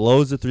 Vegas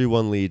blows the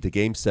 3-1 lead to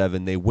Game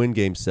 7. They win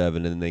Game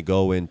 7, and then they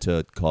go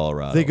into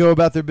Colorado. They go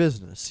about their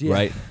business. Yeah.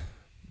 Right.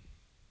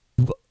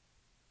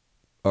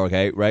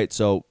 Okay. Right.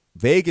 So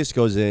Vegas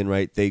goes in.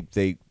 Right.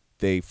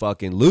 They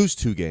fucking lose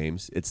 2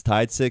 games. It's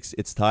tied 6.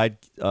 It's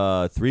tied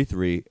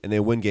 3-3, and they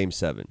win Game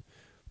 7.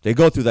 They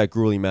go through that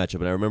grueling matchup,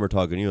 and I remember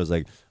talking to you. I was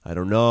like, I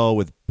don't know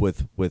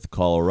with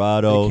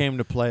Colorado. They came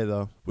to play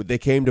though. They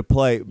came to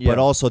play, but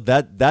also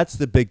that's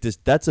a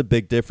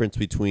big difference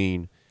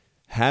between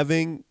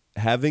having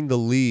the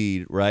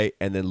lead, right,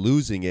 and then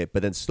losing it,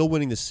 but then still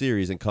winning the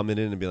series and coming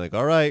in and being like,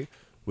 all right,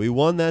 we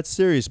won that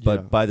series,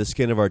 but by the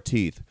skin of our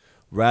teeth,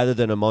 rather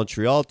than a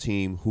Montreal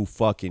team who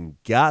fucking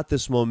got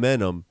this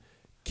momentum.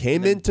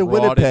 Came into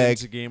Winnipeg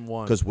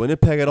because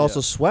Winnipeg had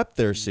also swept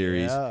their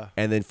series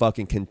and then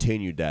fucking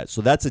continued that.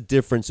 So that's a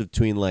difference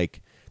between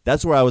like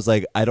that's where I was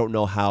like I don't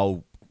know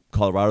how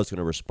Colorado's going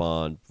to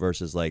respond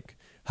versus like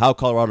how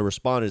Colorado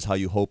responded is how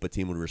you hope a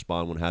team would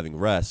respond when having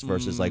rest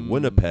versus like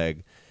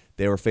Winnipeg.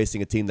 They were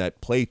facing a team that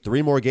played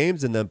 3 more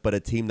games than them, but a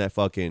team that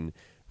fucking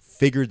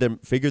figured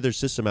their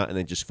system out and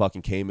then just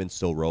fucking came in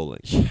still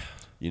rolling.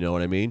 You know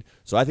what I mean?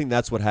 So I think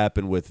that's what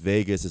happened with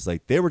Vegas. It's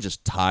like they were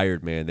just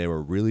tired, man. They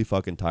were really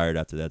fucking tired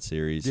after that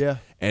series. Yeah.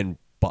 And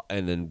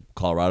then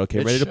Colorado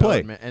came ready to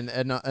play. Man.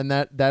 And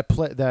that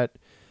play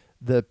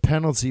the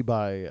penalty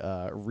by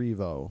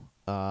Revo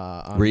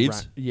on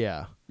Reeves?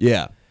 Yeah.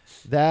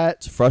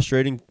 It's a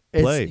frustrating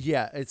play.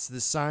 It's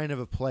the sign of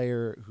a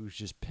player who's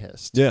just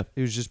pissed. Yeah.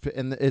 Who's just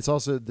and it's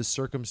also the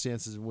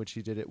circumstances in which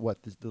he did it. What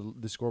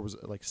the score was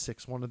like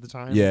 6-1 at the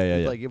time.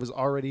 Yeah. Like it was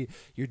already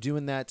you're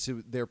doing that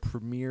to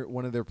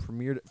one of their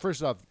premier.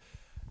 First off,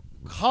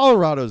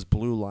 Colorado's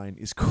blue line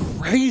is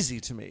crazy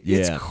to me. Yeah.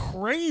 It's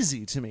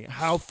crazy to me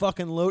how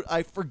fucking low.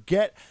 I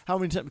forget how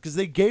many times because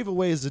they gave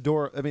away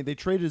Zadorov. I mean, they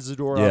traded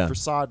Zadorov for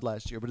Saad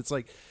last year, but it's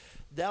like.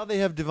 Now they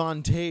have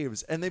Devon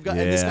Taves, and they've got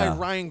and this guy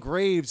Ryan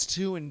Graves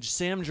too, and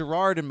Sam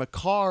Girard and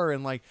McCarr,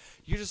 and like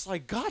you're just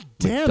like, God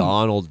damn,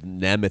 Donald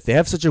Nemeth. They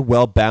have such a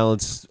well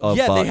balanced of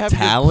they have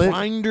talent, the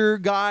grinder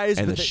guys,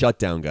 and the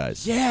shutdown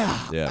guys.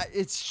 Yeah.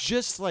 It's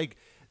just like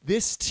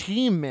this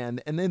team, man.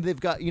 And then they've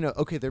got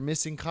okay, they're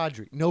missing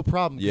Kadri, no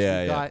problem.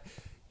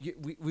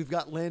 We've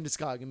got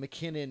Landeskog and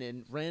McKinnon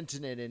and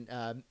Rantanen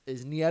and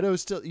is Nieto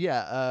still?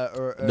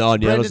 No,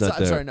 Nieto's not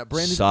there. I'm sorry, no,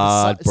 Brandon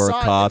Brandon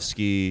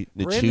Burakovsky,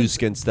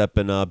 Nichushkin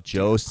stepping up.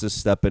 Jost is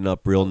stepping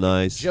up real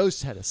nice.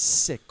 Jost had a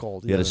sick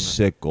goal. He had a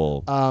sick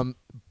goal.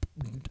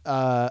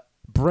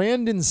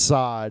 Brandon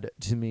Saad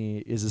to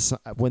me is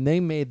when they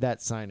made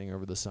that signing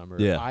over the summer.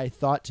 I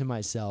thought to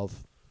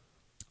myself,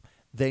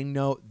 they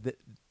know that.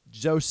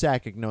 Joe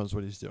Sakic knows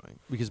what he's doing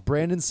because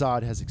Brandon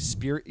Saad has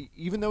experience,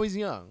 even though he's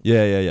young.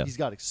 Yeah. He's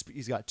got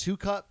 2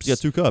 cups. Yeah,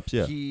 2 cups.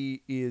 Yeah.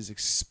 He is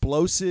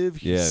explosive.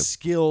 He's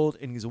skilled,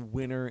 and he's a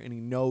winner, and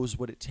he knows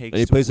what it takes. And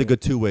he plays a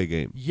good 2-way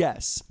game.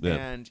 Yes,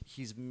 and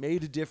he's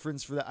made a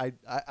difference for that.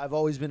 I've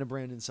always been a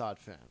Brandon Saad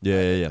fan.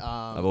 Yeah.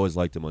 I've always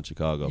liked him on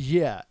Chicago.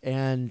 Yeah,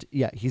 and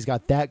he's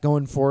got that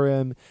going for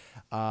him.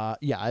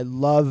 I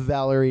love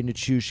Valerie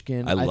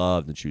Nichushkin. I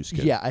love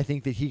Nichushkin. Yeah, I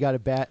think that he got a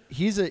bat.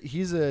 He's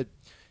a.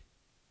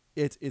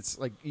 It's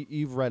like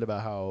you've read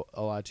about how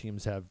a lot of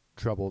teams have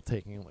trouble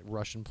taking like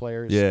Russian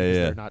players.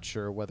 They're not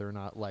sure whether or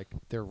not like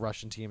their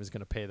Russian team is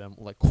going to pay them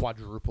like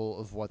quadruple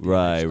of what the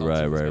right.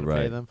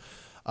 pay them.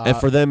 And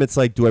for them, it's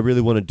like, do I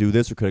really want to do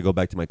this, or could I go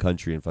back to my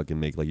country and fucking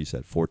make, like you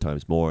said, 4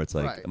 times more? It's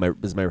like,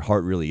 is my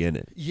heart really in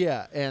it?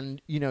 Yeah, and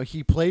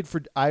he played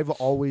for. I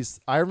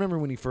remember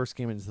when he first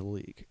came into the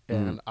league,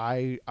 and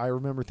I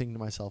remember thinking to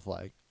myself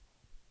like,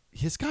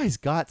 this guy's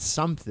got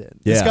something.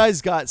 Yeah. This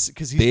guy's got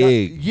because he's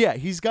big.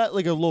 He's got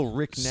like a little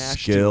Rick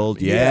Nash.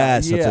 Skilled.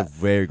 Yes, that's a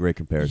very great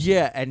comparison.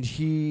 Yeah, and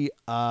he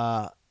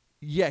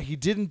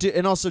didn't do,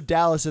 and also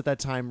Dallas at that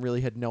time really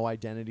had no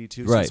identity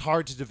too. So it's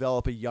hard to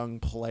develop a young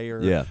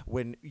player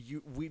when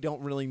we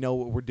don't really know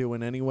what we're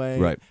doing anyway.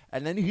 Right.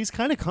 And then he's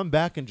kind of come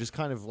back and just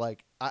kind of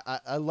like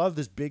I love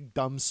this big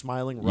dumb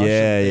smiling Russian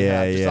they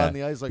have just on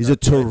the ice. Like he's a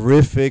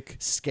terrific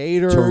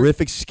skater,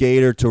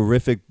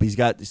 terrific. He's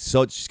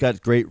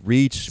got great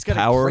reach, he's got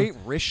power, a great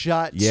wrist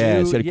shot. Yeah, too.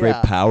 he's got great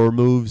power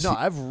moves. No,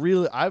 I've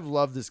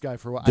loved this guy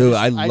for a while. Dude,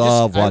 I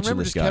love watching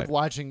this guy.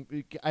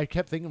 I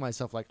kept thinking to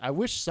myself, like, I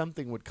wish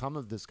something would come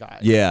of this guy.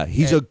 Yeah,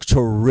 he's a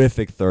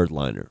terrific third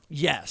liner.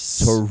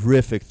 Yes,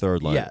 terrific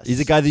third liner. Yes. He's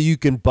a guy that you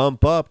can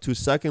bump up to a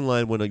second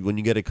line when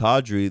you get a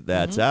Kadri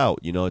that's out.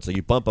 You know, it's like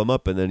you bump him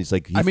up and then he's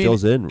like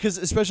fills in. Because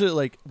especially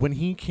like when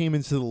he came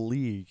into the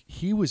league,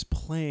 he was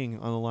playing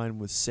on the line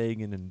with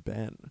Sagan and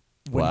Ben.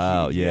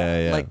 Wow,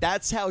 yeah. Like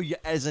that's how you,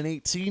 as an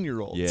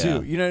 18-year-old Yeah.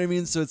 too. You know what I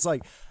mean? So it's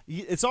like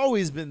it's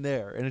always been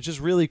there, and it's just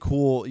really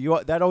cool.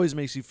 That always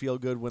makes you feel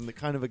good when the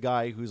kind of a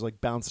guy who's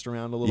like bounced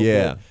around a little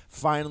bit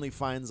finally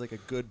finds like a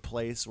good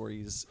place where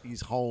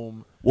he's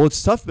home. Well,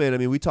 it's tough, man. I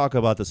mean, we talk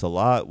about this a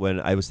lot. When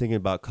I was thinking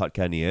about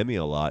Kotkaniemi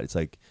a lot, it's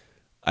like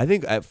I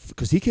think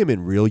because he came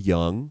in real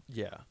young,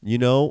 you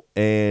know,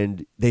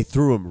 and they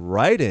threw him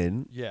right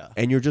in,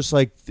 and you're just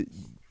like.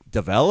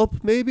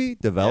 Develop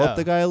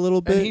the guy a little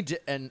bit. And he did,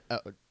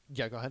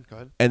 go ahead.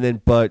 And then,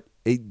 but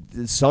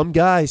some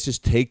guys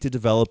just take to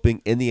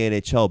developing in the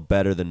NHL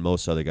better than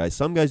most other guys.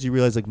 Some guys you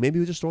realize like maybe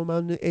we just throw them out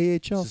in the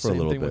AHL for a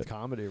little bit. Same thing with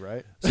comedy,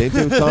 right? Same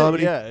thing with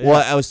comedy. Yeah. Well,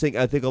 I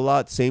think a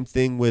lot. Same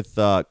thing with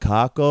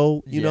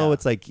Kakko. You know,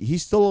 it's like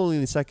he's still only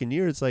in the second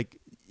year. It's like.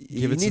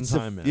 Give it some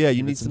time, man. Yeah,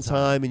 you need some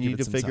time, and you need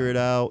to figure it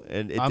out.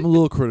 And I'm a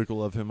little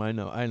critical of him. I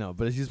know,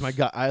 but he's my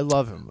guy. I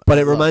love him. But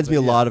it reminds me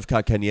a lot of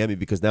Kotkaniemi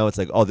because now it's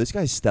like, oh, this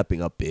guy's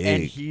stepping up big.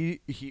 And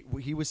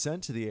he was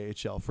sent to the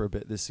AHL for a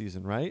bit this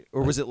season, right?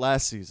 Or was it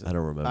last season? I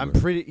don't remember. I'm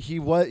pretty.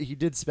 He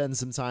did spend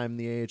some time in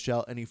the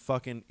AHL, and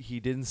he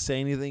didn't say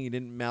anything. He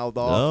didn't mouth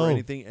off or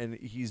anything, and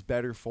he's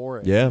better for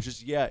it. Yeah. It's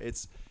just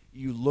it's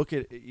you look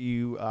at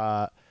you.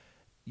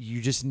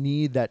 You just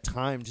need that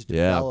time to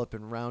develop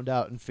and round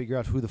out and figure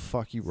out who the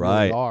fuck you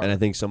really are. And I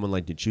think someone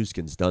like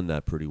Nichushkin's done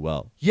that pretty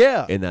well.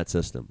 Yeah. In that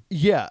system.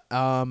 Yeah.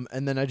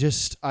 And then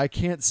I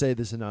can't say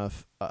this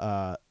enough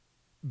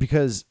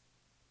because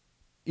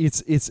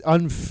it's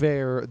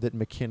unfair that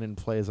McKinnon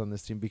plays on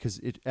this team because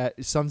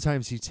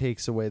sometimes he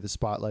takes away the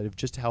spotlight of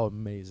just how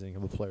amazing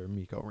of a player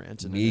Mikko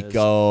Rantanen is.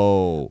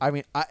 I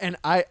mean,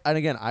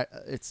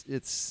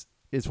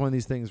 it's one of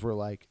these things where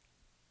like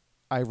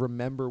I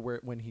remember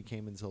when he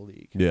came into the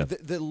league. Yeah.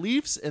 The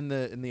Leafs and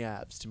the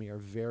Avs to me are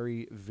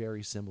very,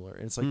 very similar.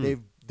 And it's like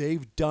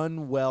they've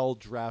done well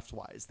draft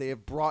wise. They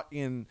have brought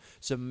in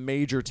some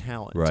major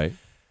talent. Right.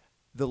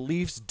 The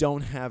Leafs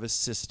don't have a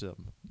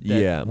system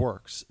that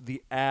works.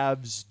 The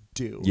Avs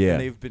do. Yeah. And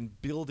they've been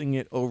building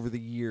it over the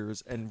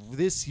years. And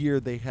this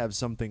year they have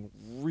something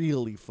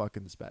really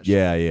fucking special.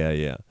 Yeah.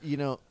 You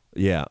know.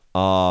 Yeah.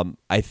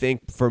 I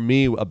think for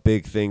me, a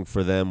big thing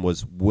for them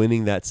was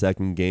winning that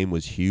second game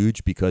was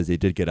huge because they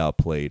did get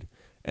outplayed.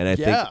 And I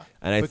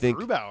think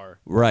Grubauer.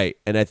 Right.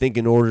 And I think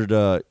in order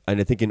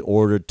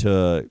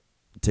to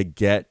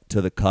get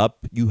to the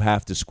cup, you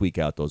have to squeak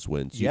out those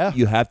wins.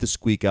 You have to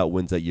squeak out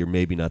wins that you're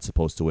maybe not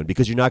supposed to win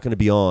because you're not going to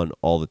be on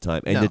all the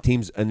time. And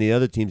the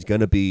other team's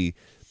going to be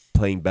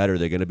playing better.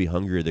 They're going to be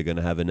hungrier. They're going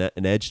to have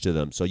an edge to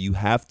them. So you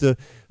have to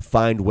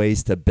find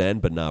ways to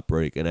bend but not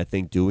break. And I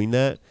think doing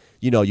that,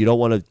 you don't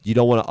want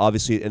to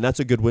obviously, and that's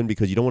a good win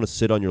because you don't want to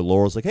sit on your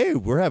laurels like, hey,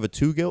 we have a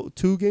two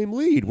game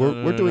lead.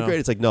 We're doing great.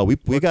 It's like, no, we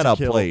got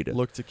outplayed.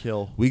 Look to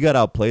kill. We got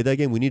outplayed that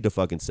game. We need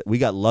to we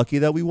got lucky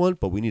that we won,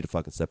 but we need to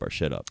fucking step our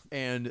shit up.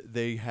 And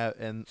they have,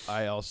 and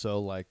I also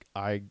like,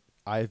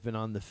 I've been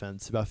on the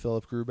fence about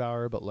Philip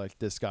Grubauer, but like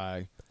this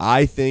guy,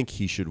 I think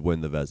he should win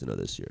the Vezina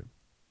this year.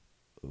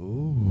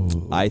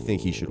 Ooh. I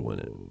think he should win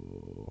it.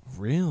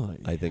 Really?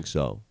 I think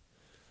so.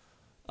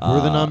 Who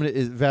are the nominated?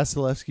 Is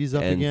Vasilevsky's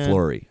up and again? And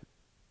Fleury.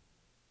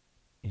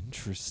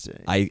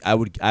 Interesting. I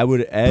would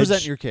edge.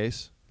 Present your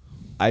case.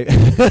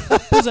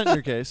 Present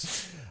your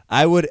case.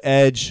 I would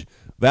edge.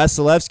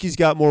 Vasilevsky's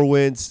got more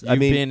wins. You've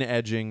been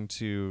edging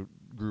to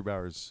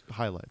Grubauer's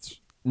highlights.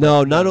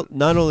 No, not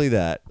only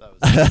that. That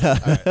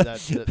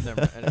was, all right,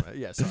 never mind. Anyway,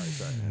 yeah, sorry.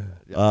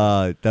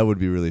 Yeah. That would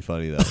be really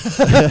funny though.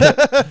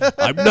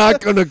 I'm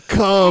not gonna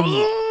come.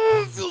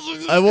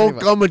 I won't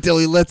come until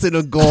he lets in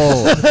a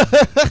goal,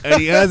 and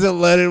he hasn't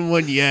let in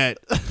one yet.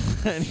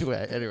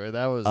 Anyway,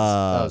 that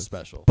was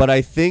special. But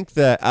I think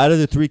that out of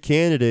the three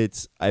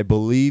candidates, I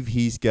believe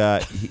he's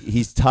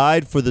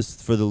tied for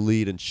the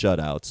lead in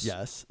shutouts.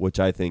 Yes, which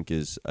I think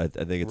it's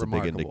remarkable.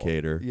 A big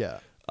indicator. Yeah.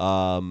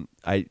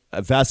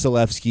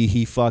 Vasilevsky,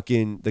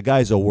 the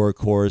guy's a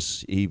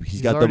workhorse.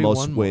 He's got the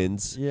most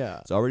wins.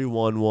 Yeah, he's already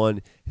won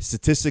one.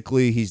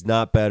 Statistically, he's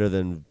not better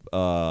than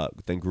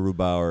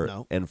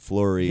Grubauer and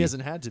Fleury. He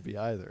hasn't had to be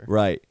either.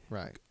 Right.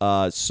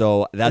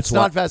 So that's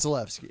not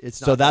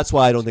Vasilevsky. That's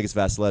why I don't think it's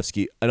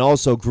Vasilevsky. And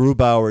also,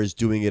 Grubauer is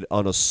doing it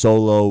on a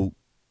solo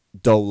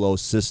dolo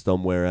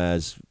system,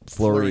 whereas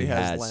Fleury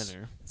has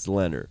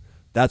Leonard.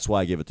 That's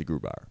why I give it to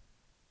Grubauer.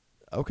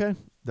 Okay.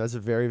 That's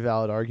a very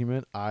valid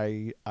argument.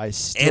 I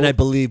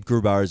believe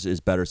Grubauer is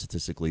better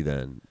statistically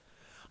than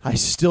I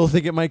still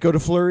think it might go to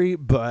Fleury,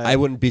 but I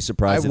wouldn't be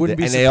surprised.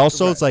 They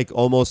also it's like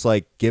almost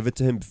like give it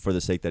to him for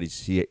the sake that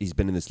he's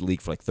been in this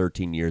league for like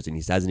 13 years and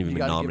he hasn't even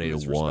been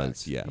nominated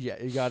once. Yeah,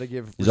 you got to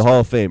give. He's a Hall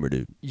of Famer,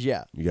 dude.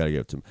 Yeah, you got to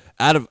give it to him.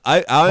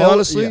 I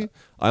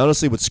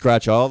honestly would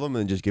scratch all of them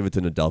and just give it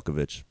to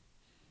Nedeljkovic.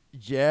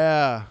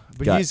 Yeah,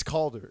 but he's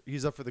Calder.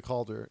 He's up for the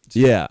Calder.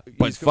 Yeah,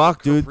 but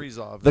fuck, dude.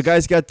 The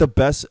guy's got the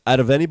best out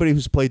of anybody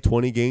who's played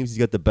 20 games. He's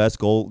got the best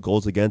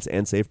goals against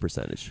and save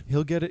percentage.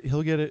 He'll get it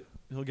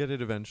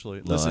eventually.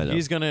 Listen,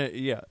 he's gonna.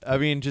 Yeah, I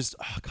mean, just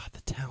God,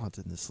 the talent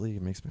in this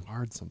league makes me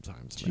hard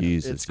sometimes. Man.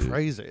 Jesus, it's dude.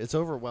 Crazy. It's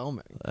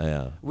overwhelming.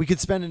 Yeah, we could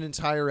spend an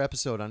entire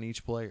episode on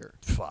each player.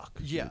 Fuck.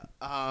 Yeah.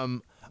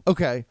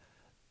 Okay.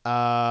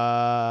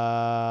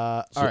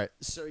 All right.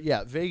 So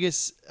yeah,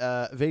 Vegas.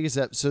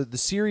 So the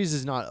series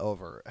is not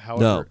over.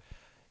 However,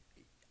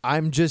 I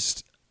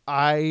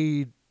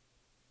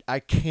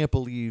can't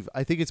believe.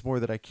 I think it's more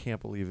that I can't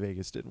believe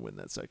Vegas didn't win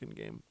that second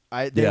game.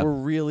 They were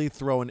really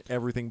throwing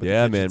everything but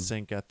the kitchen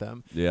sink at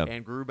them. Yeah.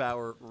 And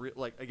Grubauer,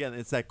 again,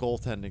 it's that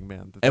goaltending,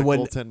 man.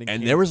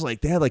 There was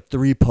they had like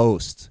 3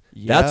 posts.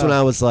 Yeah. That's when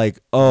I was like,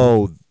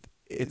 oh,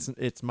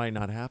 it might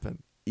not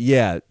happen.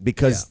 Yeah,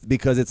 because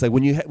it's like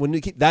when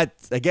you keep that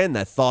again,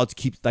 that thought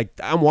keeps like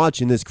I'm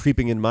watching this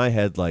creeping in my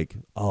head like,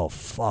 oh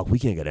fuck, we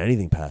can't get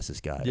anything past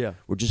this guy. Yeah,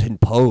 we're just hitting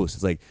posts.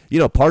 It's like,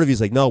 part of you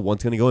is like, no,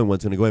 one's gonna go in,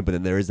 but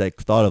then there is that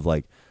thought of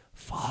like,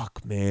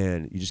 fuck,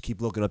 man, you just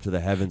keep looking up to the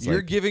heavens.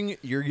 You're giving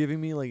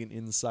me like an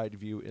inside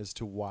view as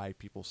to why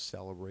people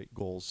celebrate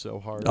goals so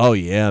hard. Oh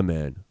yeah,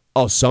 man.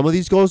 Oh, some of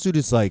these goals, dude,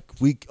 it's like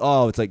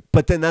it's like,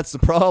 but then that's the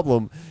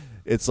problem.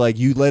 It's like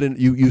you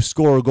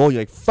score a goal,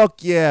 you're like,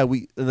 fuck yeah,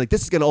 and like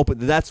this is gonna open.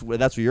 That's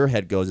where your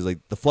head goes. Is like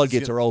the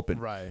floodgates are open.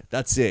 Right.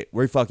 That's it.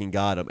 We fucking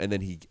got him. And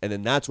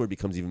then that's where it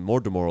becomes even more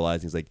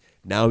demoralizing. It's like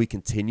now he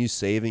continues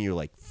saving. You're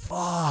like,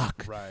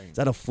 fuck. Right. Is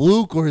that a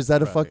fluke or is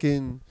that a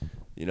fucking,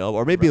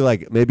 or maybe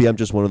maybe I'm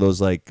just one of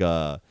those like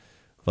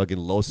fucking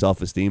low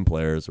self-esteem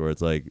players where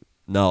it's like,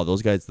 no,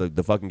 those guys,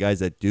 the fucking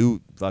guys that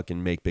do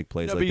fucking make big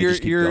plays. No, like,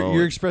 but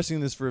you're expressing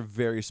this for a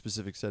very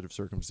specific set of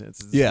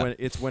circumstances.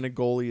 It's when a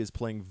goalie is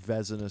playing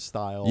Vezina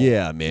style.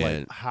 Yeah, man.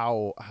 Like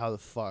how the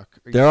fuck?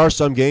 There are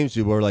some games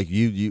dude, where like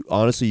you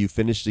honestly you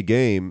finish the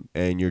game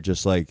and you're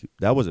just like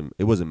it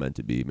wasn't meant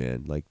to be,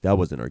 man. Like that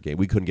wasn't our game.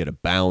 We couldn't get a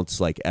bounce.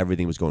 Like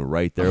everything was going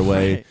right their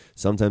way.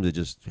 Sometimes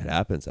it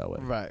happens that way.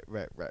 Right.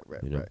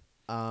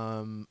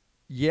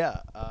 Yeah.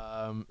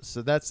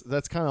 So that's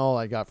kind of all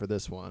I got for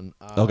this one.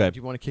 Okay. Do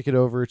you want to kick it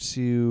over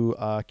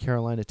to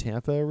Carolina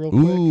Tampa real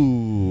quick?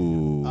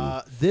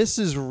 Ooh. This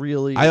is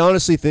really. I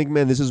honestly think,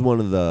 man, this is one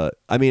of the.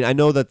 I mean, I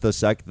know that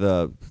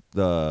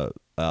the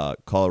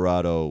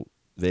Colorado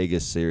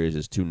Vegas series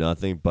is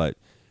 2-0, but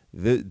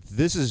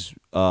this has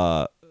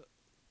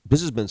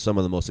been some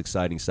of the most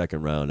exciting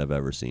second round I've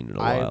ever seen in a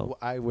while.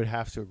 I would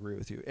have to agree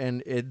with you,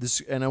 and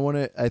I want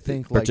to. I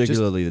think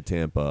particularly the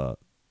Tampa.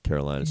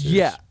 Carolina series.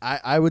 Yeah,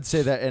 I would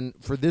say that. And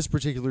for this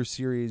particular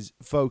series,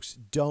 folks,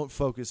 don't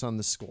focus on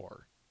the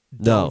score.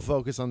 Don't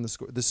focus on the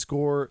score. The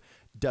score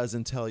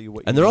doesn't tell you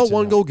what. And they're all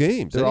one-goal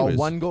games. They're all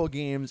one-goal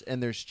games,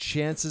 and there's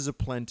chances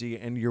aplenty.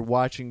 And you're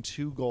watching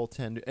two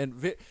goaltenders,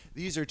 and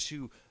these are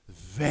two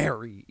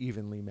very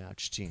evenly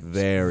matched teams.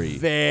 Very.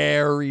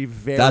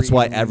 That's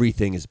why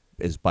everything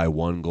is by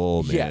one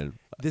goal, man. Yeah,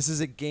 this is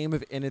a game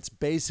of, and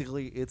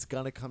it's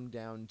gonna come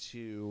down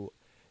to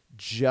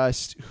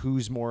just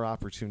who's more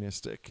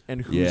opportunistic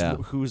and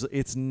who's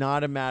it's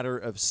not a matter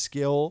of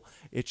skill.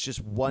 It's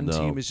just one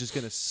team is just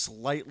going to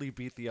slightly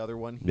beat the other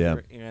one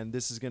here, and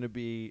this is going to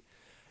be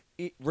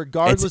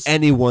regardless. It's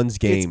anyone's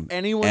game. It's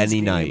anyone's any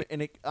game, night.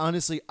 And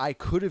honestly, I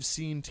could have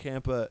seen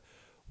Tampa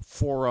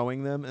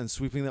 4-0ing them and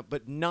sweeping them,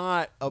 but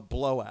not a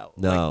blowout.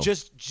 No, like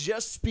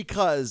just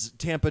because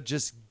Tampa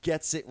just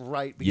gets it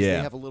right because they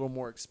have a little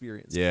more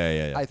experience.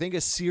 Yeah. I think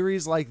a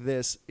series like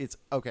this, it's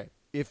okay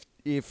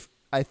if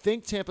I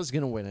think Tampa's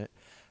going to win it.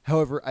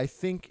 However, I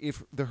think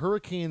if the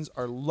Hurricanes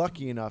are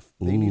lucky enough,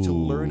 they need to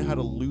learn how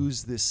to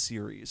lose this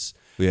series.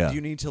 Yeah.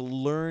 You need to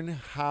learn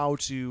how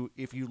to,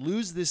 if you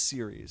lose this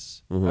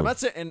series, I'm not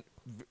saying, and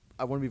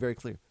I want to be very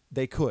clear,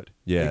 they could.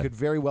 Yeah. They could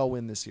very well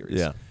win this series.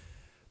 Yeah.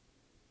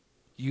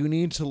 You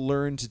need to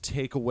learn to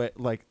take away,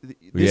 like,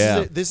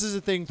 this is a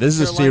thing for this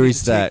is a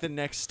series to that take the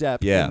next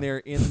step in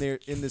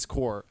this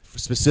core.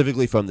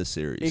 Specifically from the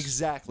series.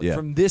 Exactly. Yeah.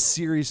 From this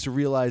series to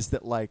realize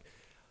that, like,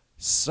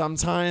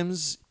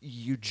 sometimes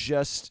you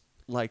just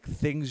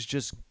things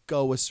just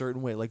go a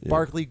certain way. Like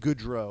Barclay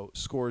Goodrow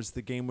scores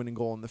the game-winning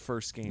goal in the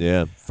first game.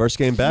 Yeah, first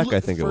game back, I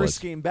think it was.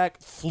 First game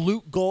back,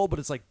 fluke goal, but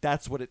it's like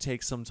that's what it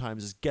takes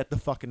sometimes is get the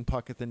fucking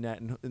puck at the net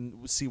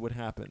and see what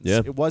happens.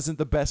 Yeah. It wasn't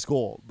the best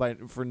goal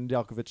for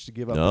Nedeljkovic to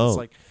give up. No. It's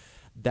like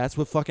that's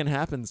what fucking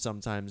happens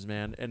sometimes,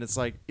 man. And it's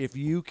like if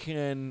you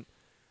can,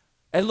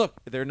 and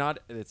look,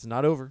 it's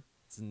not over.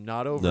 It's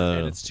not over,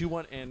 and it's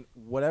 2-1. And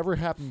whatever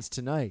happens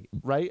tonight,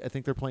 right? I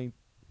think they're playing.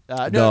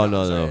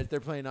 No.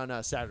 They're playing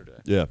on Saturday.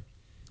 Yeah.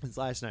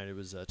 Last night it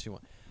was 2-1.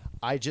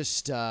 I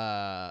just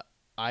I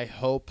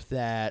hope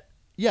that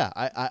Yeah,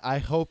 I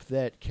hope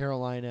that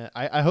Carolina.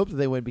 I hope that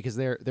they win because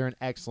they're an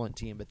excellent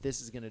team, but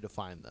this is going to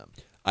define them.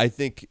 I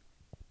think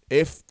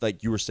if,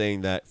 like you were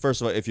saying, that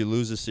first of all, if you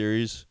lose a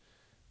series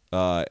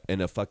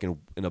in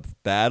a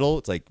battle,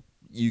 it's like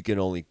you can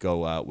only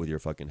go out with your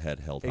fucking head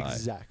held high.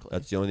 Exactly.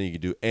 That's the only thing you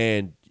can do,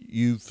 and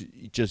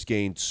you've just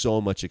gained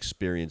so much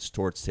experience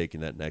towards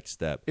taking that next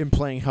step in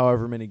playing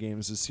however many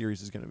games this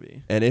series is going to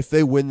be. And if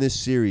they win this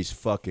series,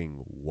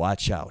 fucking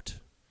watch out,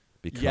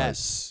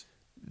 because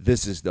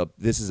this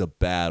is a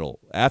battle.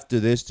 After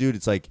this, dude,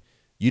 it's like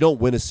you don't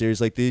win a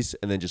series like this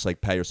and then just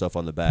like pat yourself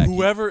on the back.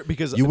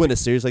 Because you win a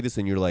series like this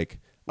and you're like,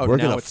 we're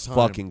gonna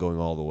fucking going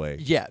all the way.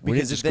 Yeah,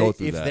 because if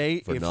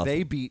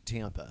they beat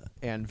Tampa,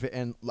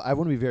 and I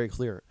want to be very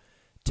clear,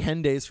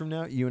 10 days from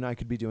now, you and I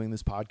could be doing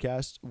this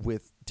podcast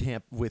with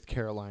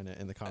Carolina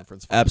in the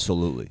conference final.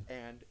 Absolutely.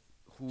 And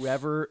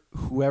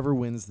whoever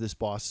wins this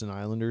Boston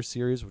Islanders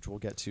series, which we'll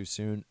get to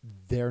soon,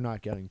 they're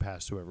not getting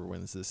past whoever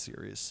wins this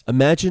series.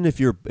 Imagine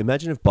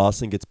if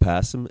Boston gets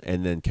past them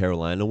and then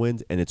Carolina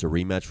wins and it's a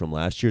rematch from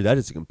last year. That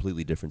is a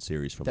completely different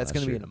series from last year. That's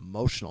going to be an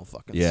emotional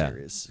fucking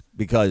series.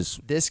 Because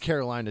this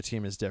Carolina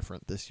team is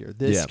different this year.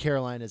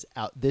 Carolina's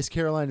out. This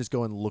Carolina's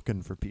going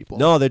looking for people.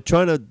 No, they're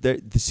trying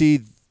to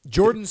see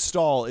Jordan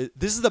Staal.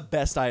 This is the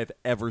best I have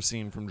ever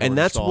seen from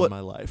Jordan Staal in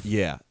my life.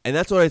 Yeah, and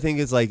that's what I think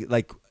is like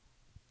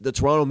the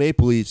Toronto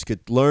Maple Leafs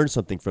could learn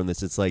something from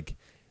this. It's like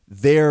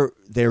they're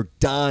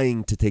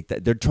dying to take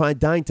that. They're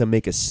dying to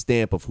make a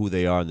stamp of who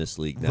they are in this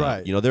league now.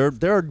 Right. You know,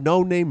 they're a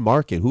no-name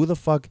market. Who the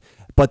fuck?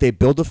 But they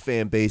build a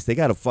fan base. They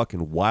got a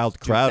fucking wild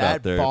crowd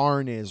out there. That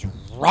barn is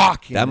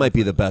rocking. That might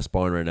be the best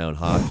barn right now in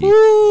hockey.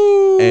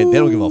 And they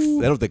don't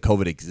think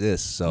COVID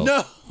exists.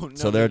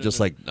 So they're just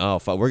like, oh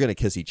fuck, we're gonna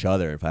kiss each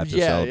other if I have to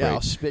celebrate. Yeah,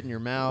 I'll spit in your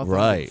mouth.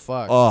 Right.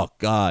 Fuck. Oh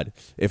god.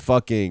 If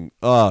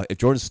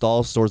Jordan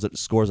Staal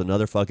scores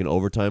another fucking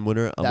overtime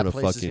winner, I'm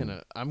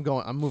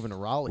moving to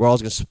Raleigh. We're all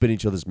gonna spit in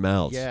each other's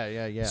mouths.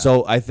 Yeah.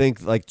 So I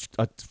think like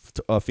a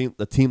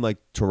team like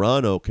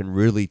Toronto can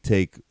really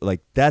take,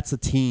 like, that's a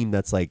team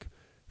that's like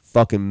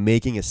fucking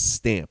making a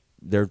stamp.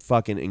 They're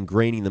fucking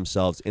ingraining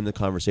themselves in the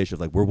conversation of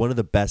like, we're one of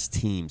the best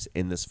teams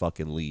in this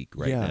fucking league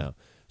right now.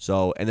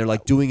 So, and they're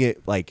like doing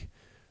it like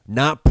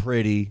not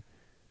pretty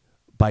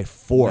by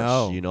force.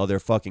 No. You know, they're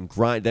fucking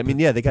grind. I mean,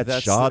 yeah, they got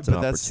shots and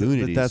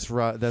opportunities. That's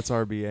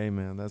RBA,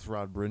 man. That's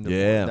Rod Brindamore.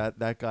 Yeah.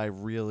 That guy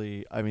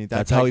really. I mean,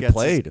 that's how he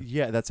played.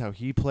 That's how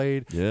he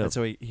played. Yeah. That's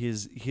how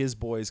his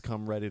boys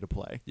come ready to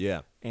play.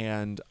 Yeah.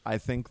 And I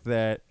think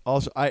that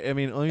also. I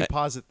mean, let me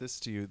posit this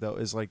to you though.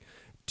 Is like,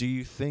 do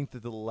you think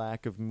that the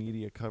lack of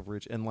media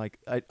coverage and like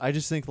I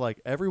just think like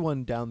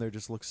everyone down there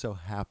just looks so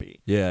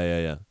happy.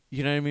 Yeah.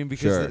 You know what I mean?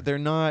 Because they're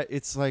not.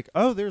 It's like,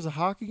 oh, there's a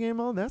hockey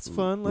game on. That's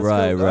fun. Let's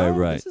go.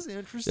 Right. This is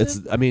interesting.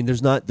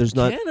 There's not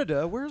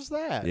Canada. Where's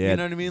that? Yeah, you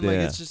know what I mean? Like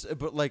it's just,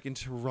 but like in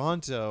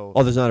Toronto.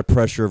 Oh, there's not a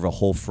pressure of a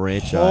whole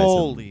franchise.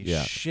 Holy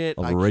shit!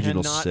 Of I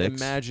original cannot 6.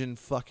 imagine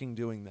fucking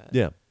doing that.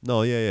 Yeah.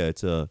 No. Yeah.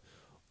 It's a.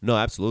 No,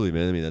 absolutely,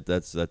 man. I mean,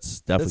 that's definitely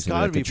that's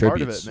something that be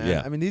contributes. Part of it, man.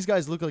 Yeah. I mean, these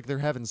guys look like they're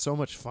having so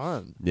much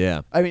fun.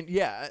 Yeah. I mean,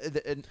 yeah.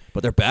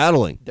 But they're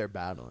battling. They're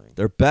battling.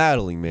 They're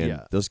battling, man.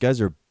 Yeah. Those guys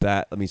are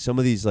I mean, some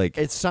of these, like...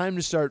 It's time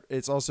to start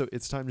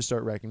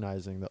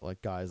recognizing that,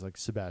 like, guys like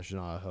Sebastian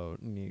Aho,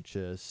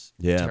 Nietzsche's,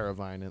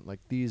 Teravainen,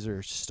 like, these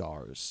are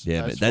stars.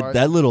 Yeah, man.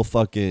 That little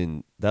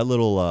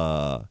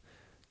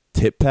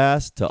tip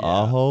pass to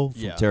Aho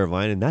from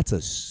Teravainen,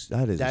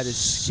 that is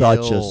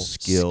such a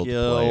skilled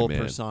play, man.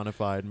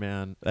 Personified,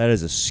 man. That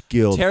is a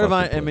skilled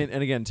Teravainen. I mean,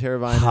 and again,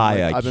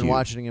 Teravainen. I've been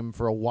watching him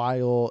for a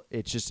while.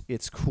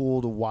 It's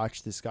cool to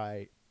watch this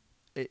guy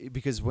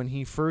because when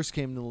he first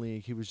came to the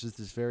league, he was just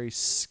this very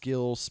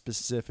skill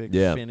specific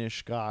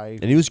Finnish guy,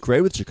 and he was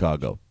great with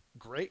Chicago.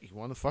 Great, he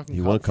won the fucking.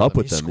 He won a cup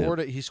with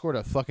them. He scored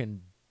a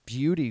fucking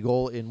beauty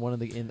goal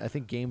in I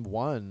think game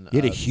 1. He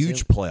had a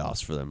huge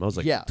playoffs for them. I was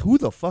like, who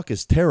the fuck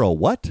is Tero?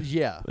 What?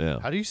 Yeah.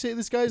 How do you say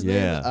this guy's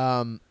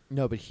name?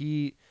 No, but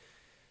he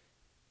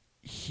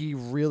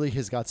really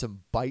has got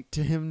some bite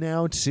to him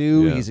now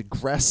too. He's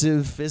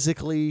aggressive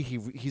physically.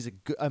 He's a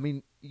good. I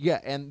mean,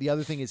 and the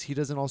other thing is he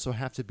doesn't also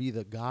have to be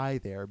the guy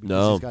there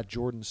because he's got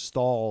Jordan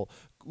Staal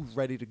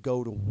ready to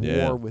go to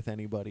war with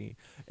anybody,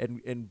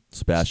 and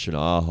Sebastian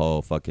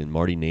Aho, fucking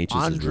Marty Necas,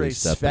 Andrei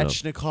is really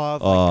Svechnikov.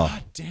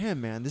 God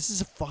damn, man, this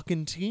is a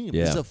fucking team.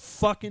 Yeah. This is a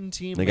fucking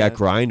team. They got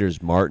grinders,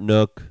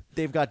 Martinuk.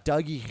 They've got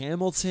Dougie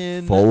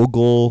Hamilton,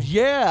 Fogel.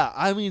 Yeah,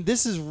 I mean,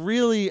 this is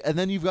really, and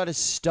then you've got a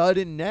stud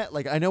in net.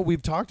 Like I know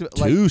we've talked about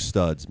 2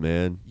 studs,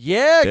 man.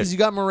 Yeah, because you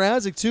got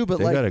Mrazek too, but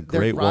got a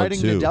great they're riding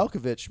one too.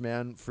 Nedeljkovic,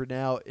 man. For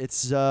now,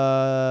 it's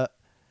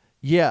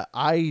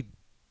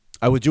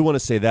I would do want to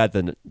say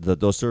that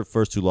those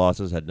first 2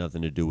 losses had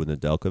nothing to do with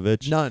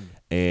Nedeljkovic. None.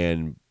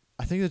 And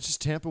I think it's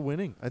just Tampa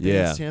winning. I think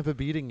it's Tampa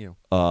beating you.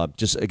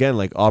 Just again,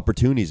 like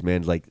opportunities,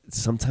 man. Like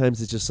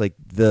sometimes it's just like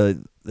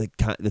the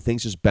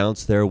things just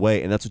bounce their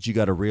way, and that's what you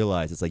got to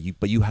realize. It's like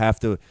you have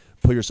to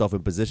put yourself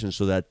in position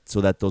so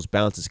that those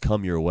bounces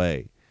come your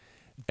way.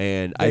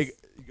 And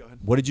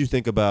what did you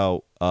think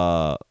about?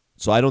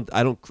 So I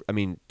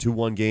mean,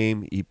 2-1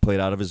 game. He played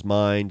out of his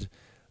mind.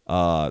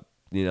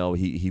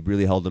 He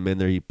really held them in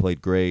there. He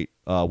played great.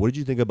 What did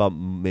you think about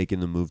making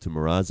the move to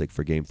Mrazek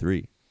for Game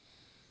 3?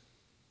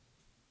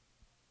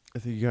 I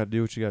think you got to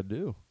do what you got to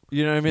do.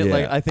 You know what I mean?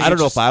 Yeah. Like I don't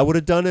know if I would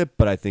have done it,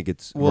 but I think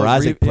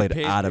Mrazek played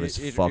out of his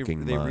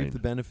fucking They mind. reap the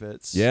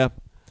benefits. Yeah.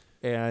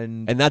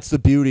 And that's the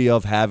beauty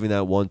of having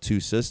that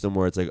 1-2 system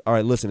where it's like, all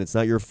right, listen, it's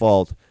not your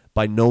fault.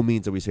 By no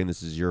means are we saying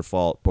this is your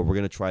fault, but we're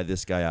going to try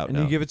this guy out and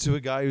now. you give it to a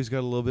guy who's got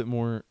a little bit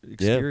more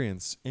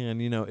experience. Yeah.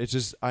 And, it's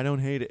just, I don't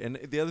hate it. And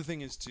the other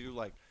thing is, too,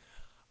 like,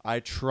 I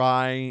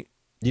try.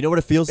 You know what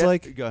it feels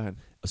like? Go ahead.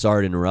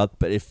 Sorry to interrupt,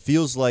 but it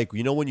feels like,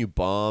 when you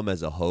bomb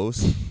as a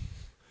host?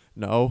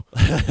 No.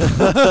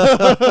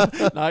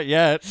 Not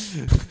yet.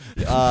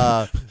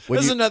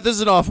 This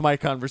is an off-mic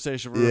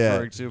conversation we're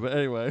referring to, but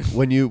anyway.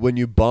 When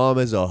you bomb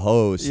as a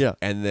host, yeah.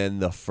 and then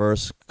the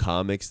first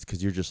comics,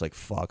 because you're just like,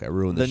 fuck, I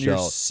ruined the show. Then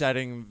you're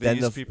setting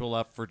these people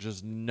up for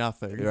just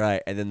nothing.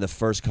 Right, and then the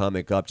first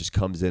comic up just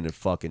comes in and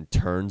fucking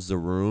turns the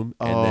room,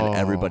 and then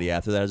everybody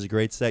after that has a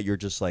great set. You're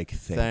just like,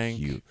 thank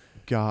you.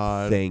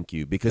 God. Thank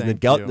you. Because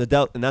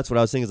Nadal, and that's what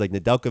I was saying, is like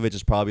Nedeljkovic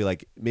is probably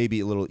like maybe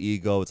a little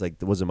ego. It's like,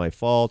 was it my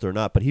fault or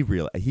not? But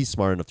he's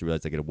smart enough to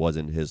realize like it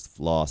wasn't his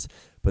loss.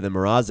 But then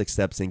Mrazek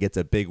steps in, gets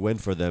a big win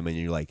for them, and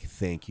you're like,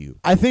 thank you.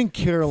 I think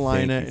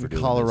Carolina and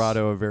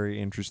Colorado are very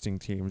interesting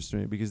teams to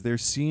me because there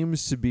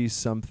seems to be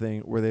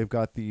something where they've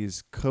got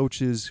these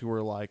coaches who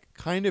are like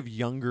kind of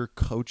younger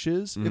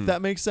coaches, if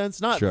that makes sense.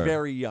 Not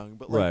very young,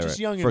 but like just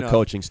young enough. For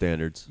coaching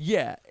standards.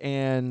 Yeah,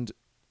 and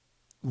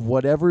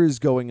whatever is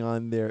going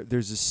on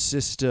there's a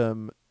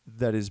system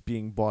that is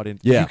being bought in.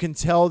 Yeah. You can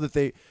tell that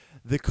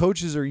the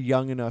coaches are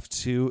young enough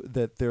too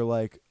that they're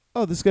like,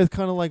 oh, this guy's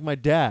kind of like my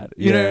dad,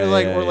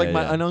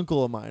 an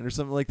uncle of mine or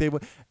something like they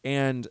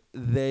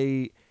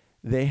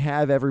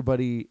have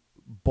everybody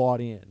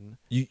bought in.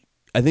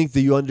 I think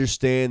that you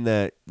understand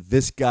that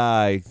this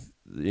guy,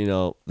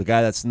 the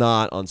guy that's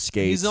not on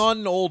skates. He's on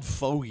an old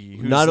fogey.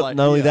 Who's not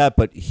only that,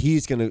 but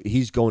he's going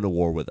to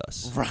war with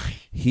us. Right.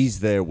 He's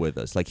there with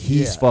us. Like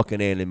he's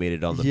fucking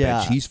animated on the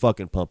bench. He's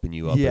fucking pumping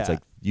you up. Yeah. It's like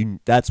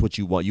that's what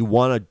you want. You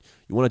want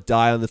to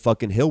die on the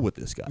fucking hill with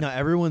this guy. No,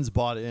 everyone's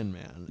bought in,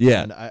 man.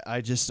 Yeah. And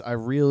I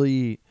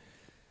really.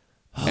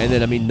 And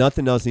then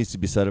nothing else needs to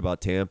be said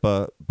about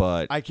Tampa,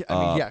 but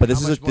but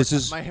this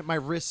is my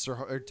wrists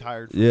are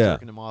tired from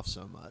jerking him off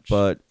so much.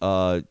 But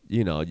and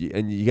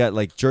you got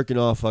like jerking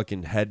off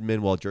fucking Hedman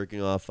while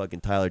jerking off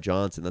fucking Tyler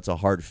Johnson. That's a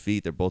hard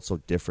feat. They're both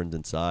so different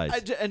in size.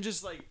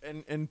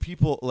 And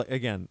people like,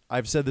 again,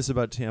 I've said this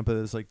about Tampa.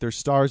 It's like their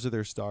stars are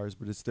their stars,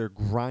 but it's their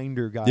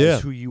grinder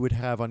guys who you would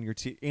have on your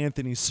team.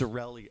 Anthony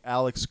Cirelli,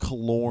 Alex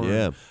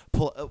Killorn.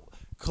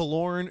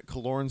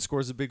 Killorn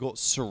scores a big goal.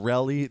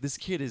 Sorelli, this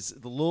kid is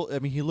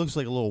he looks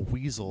like a little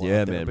weasel out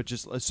there, man. But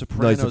just a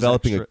Sopranos. He's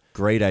developing a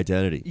great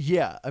identity.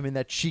 Yeah,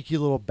 that cheeky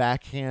little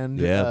backhand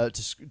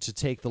to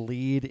take the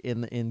lead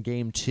in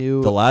game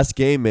 2. The last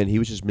game, man, he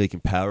was just making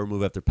power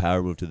move after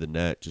power move to the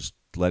net, just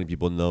letting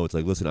people know it's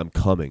like, listen, I'm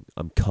coming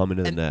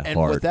to the net and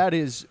hard. what that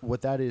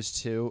is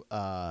too.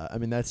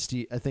 That's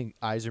Steve. I think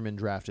Yzerman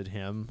drafted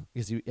him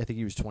because I think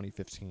he was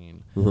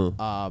 2015.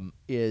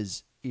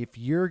 Is if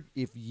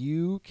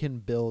you can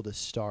build a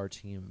star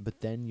team, but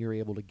then you're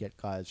able to get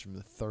guys from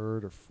the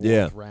 3rd or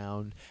 4th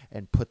round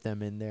and put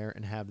them in there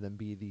and have them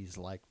be these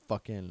like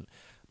fucking,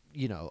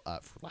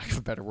 for lack of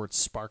a better word,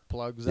 spark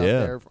plugs out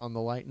there on the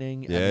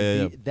Lightning.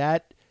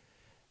 That.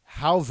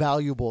 How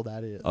valuable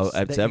that is. Oh,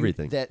 it's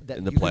everything. That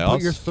in the you playoffs. Can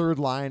put your 3rd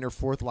line or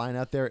 4th line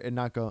out there and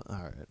not go, all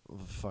right,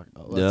 fuck.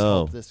 Let's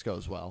hope this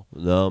goes well.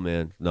 No,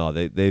 man. No,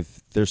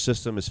 their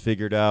system is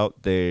figured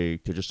out. They're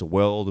just a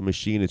well-oiled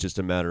machine. It's just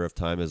a matter of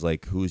time as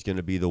like who's going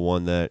to be the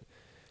one that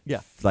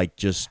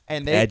edges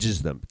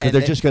them. Because they're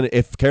just going to,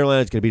 if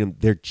Carolina's going to beat them,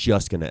 they're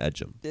just going to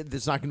edge them.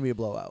 It's not going to be a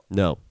blowout.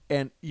 No.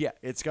 And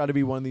it's got to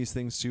be one of these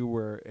things too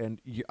where,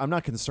 I'm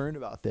not concerned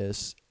about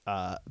this,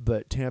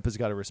 but Tampa's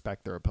got to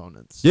respect their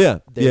opponents. Yeah.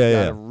 They've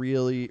got to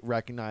really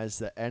recognize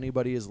that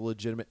anybody is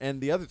legitimate. And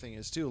the other thing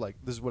is too, like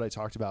this is what I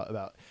talked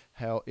about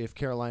how if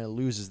Carolina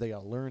loses, they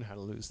got to learn how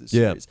to lose this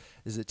series.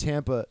 Is that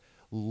Tampa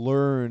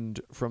learned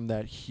from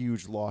that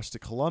huge loss to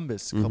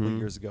Columbus a couple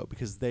years ago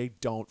because they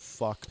don't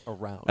fuck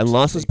around. And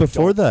losses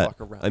before that.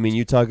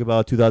 You talk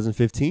about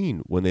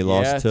 2015 when they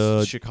lost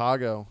to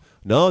Chicago.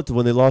 No,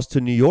 when they lost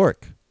to New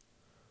York.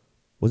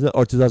 Was it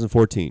or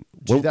 2014?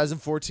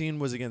 2014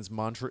 was against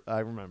Montreal. I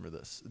remember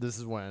this. This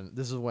is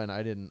when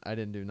I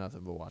didn't do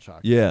nothing but watch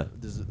hockey. Yeah.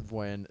 This is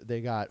when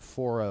they got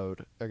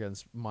 4-0'd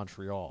against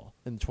Montreal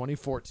in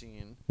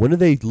 2014. When did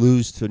they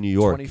lose to New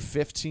York?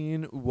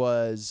 2015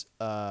 was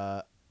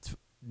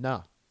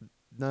no.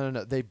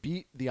 They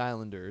beat the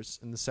Islanders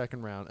in the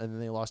 2nd round, and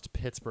then they lost to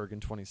Pittsburgh in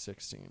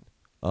 2016.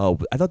 Oh,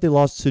 I thought they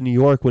lost to New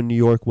York when New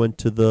York went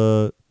to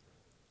the.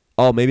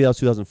 Oh, maybe that was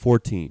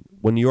 2014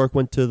 when New York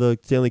went to the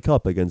Stanley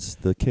Cup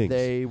against the Kings.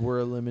 They were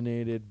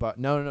eliminated, but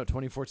no,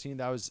 2014.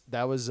 That was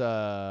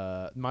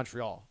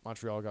Montreal.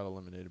 Montreal got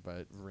eliminated by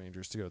the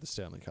Rangers to go to the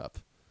Stanley Cup.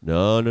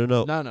 No.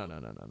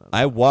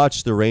 I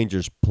watched the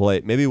Rangers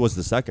play. Maybe it was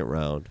the 2nd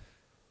round.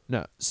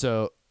 No,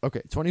 so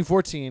okay,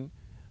 2014.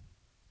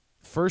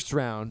 First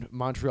round,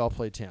 Montreal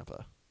played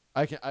Tampa.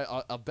 I'll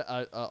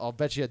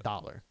bet you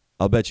 $1.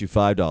 I'll bet you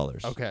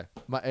 $5. Okay.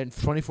 In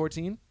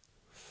 2014?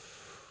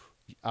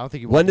 I don't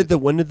think When did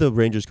the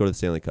Rangers go to the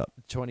Stanley Cup?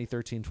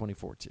 2013,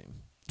 2014.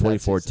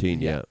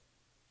 2014, yeah.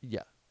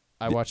 Yeah.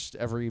 I watched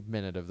every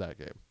minute of that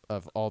game,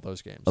 of all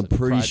those games. I'm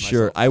pretty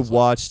sure I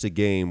watched a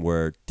game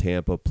where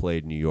Tampa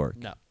played New York.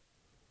 No.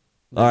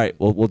 All right,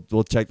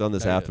 we'll check on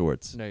this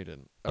afterwards. No, you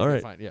didn't. All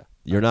right. Fine, yeah.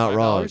 You're not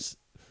wrong.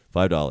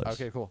 $5.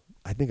 Okay, cool.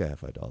 I think I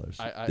have $5.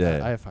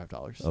 I have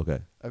 $5.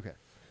 Okay.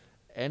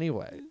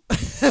 Anyway.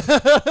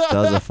 That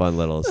was a fun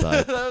little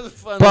aside. That was a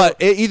fun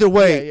But either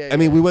way, I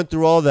mean, we went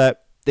through all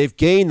that. They've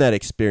gained that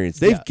experience.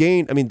 They've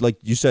gained. I mean, like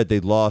you said, they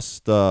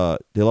lost in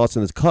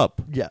this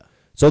cup. Yeah.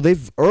 So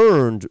they've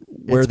earned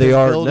where they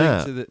are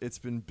now. It's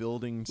been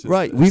building to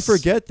right. This. We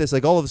forget this.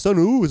 Like all of a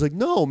sudden, it's like,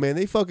 no, man,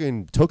 they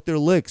fucking took their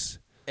licks.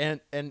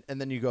 And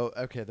then you go,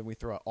 okay, then we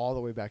throw it all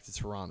the way back to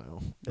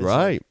Toronto. It's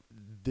right. Like,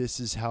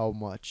 this is how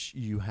much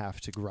you have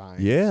to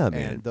grind. Yeah,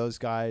 man. And those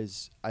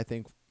guys, I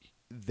think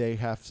they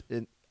have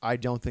to, I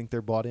don't think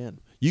they're bought in.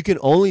 You can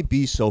only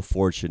be so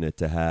fortunate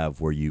to have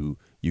where you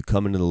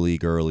come into the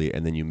league early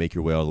and then you make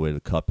your way all the way to the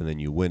cup and then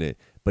you win it.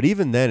 But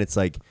even then, it's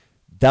like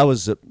that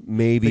was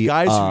maybe the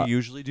guys who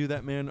usually do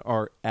that, man,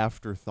 are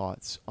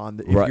afterthoughts on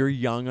the. If you're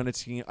young on a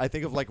team, I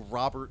think of like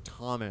Robert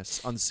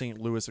Thomas on St.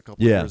 Louis a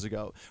couple of years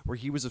ago, where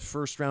he was a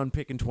first-round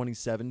pick in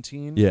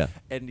 2017. Yeah,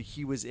 and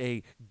he was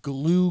a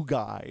glue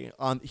guy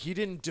on. He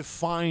didn't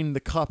define the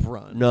cup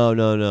run. No.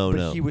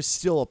 But he was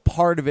still a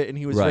part of it, and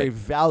he was very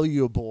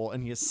valuable,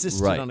 and he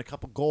assisted on a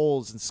couple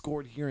goals and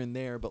scored here and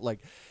there. But like.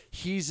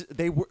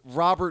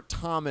 Robert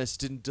Thomas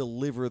didn't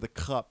deliver the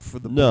cup for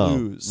the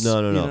Blues. No.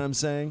 You know what I'm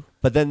saying?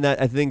 But then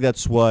I think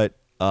that's what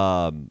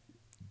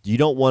you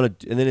don't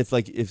want to. And then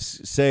if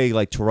say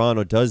like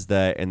Toronto does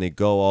that and they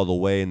go all the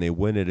way and they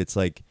win it, it's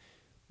like,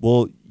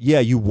 well,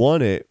 yeah, you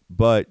won it,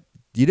 but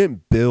you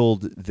didn't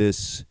build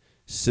this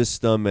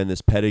system and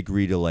this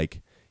pedigree to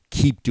like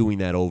keep doing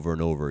that over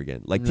and over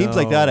again. Like teams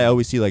like that, I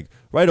always see like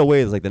right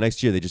away. It's like the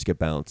next year they just get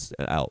bounced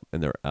out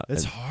and they're out.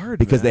 It's hard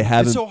because they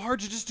haven't. It's so hard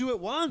to just do it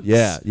once.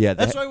 Yeah.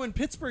 That's why when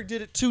Pittsburgh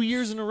did it 2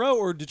 years in a row,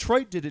 or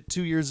Detroit did it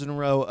 2 years in a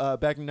row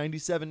back in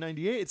 97,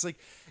 98, it's like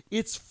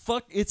it's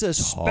a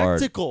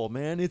spectacle,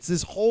 man. It's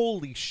this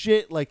holy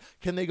shit. Like,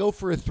 can they go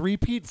for a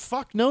three-peat?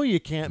 Fuck no,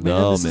 you can't, man.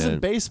 No, this isn't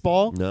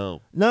baseball.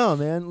 No,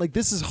 man. Like,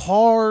 this is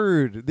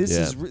hard. This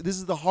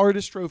is the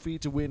hardest trophy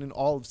to win in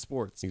all of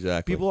sports.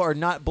 Exactly. People are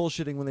not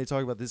bullshitting when they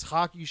talk about this.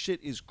 Hockey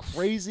shit is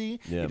crazy.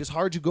 Yeah. It is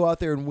hard to go out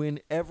there and win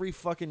every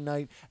fucking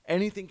night.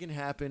 Anything can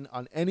happen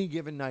on any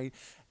given night.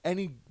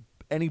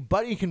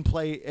 Anybody can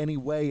play any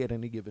way at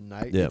any given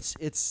night. Yeah.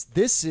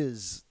 This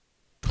is.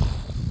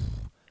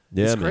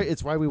 Yeah, it's great.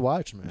 It's why we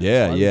watch, man.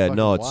 Yeah.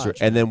 No, it's true.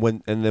 And then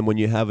when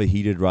you have a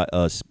heated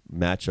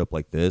matchup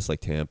like this, like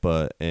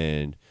Tampa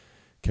and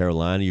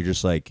Carolina, you're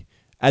just like,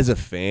 as a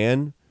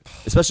fan,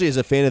 especially as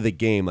a fan of the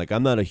game, like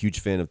I'm not a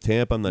huge fan of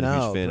Tampa. I'm not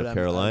a huge fan of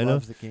Carolina. I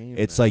love the game,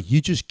 it's man. like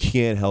you just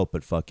can't help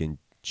but fucking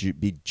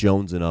be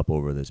jonesing up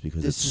over this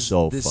because it's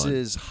so fun. This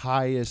is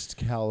highest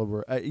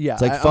caliber. Yeah,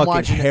 it's like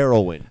fucking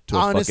heroin to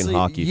honestly, a fucking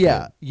hockey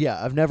fan.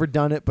 Yeah. I've never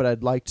done it, but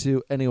I'd like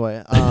to.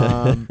 Anyway,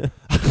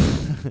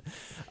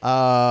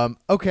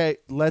 okay,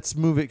 let's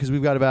move it because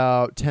we've got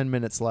about 10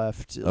 minutes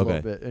left, a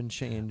little bit, and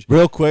change.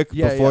 Real quick,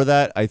 before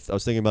that, I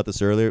was thinking about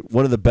this earlier.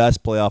 One of the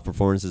best playoff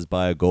performances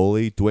by a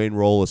goalie, Dwayne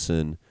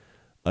Rollison,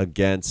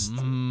 against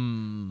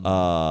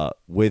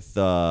with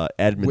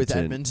Edmonton. With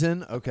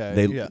Edmonton,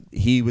 okay.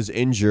 He was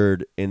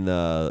injured in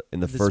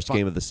the first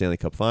game of the Stanley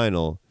Cup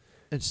final.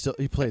 And still,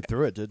 he played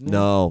through it, didn't he?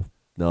 No,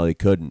 he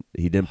couldn't.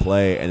 He didn't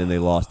play, and then they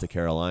lost to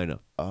Carolina.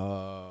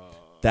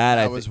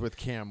 That was with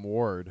Cam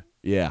Ward.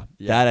 Yeah,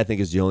 that I think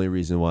is the only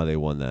reason why they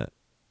won that.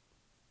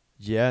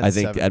 Yeah, I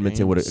think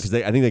Edmonton would have because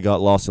I think they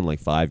got lost in like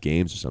 5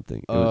 games or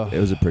something. It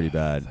was a pretty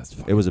bad.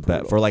 It was a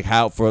bad for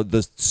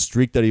the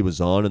streak that he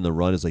was on and the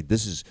run is like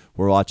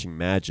we're watching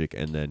magic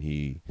and then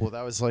he. Well,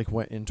 that was like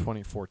in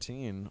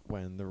 2014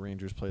 when the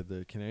Rangers played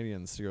the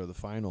Canadiens to go to the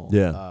final.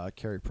 Yeah,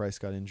 Carey Price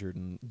got injured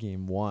in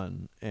Game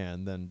 1,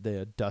 and then they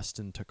had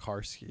Dustin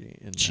Tokarski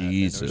in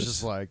Jesus, that, and it was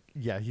just like,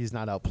 he's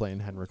not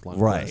outplaying Henrik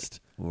Lundqvist.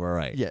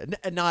 Right. Yeah,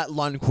 not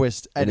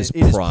Lundqvist in his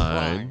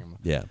prime.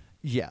 Yeah.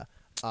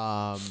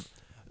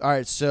 All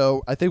right,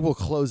 so I think we'll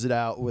close it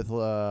out with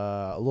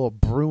a little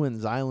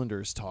Bruins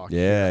Islanders talk.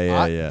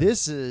 Yeah.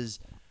 This is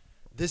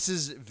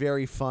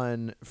very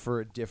fun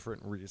for a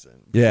different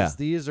reason. Because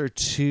these are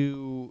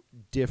two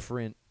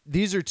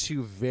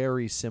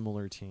very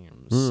similar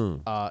teams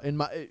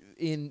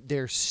in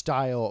their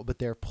style, but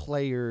their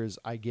players.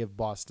 I give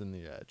Boston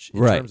the edge in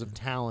terms of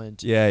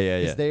talent.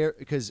 Yeah.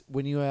 Because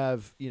when you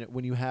have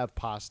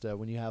Pasta,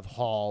 when you have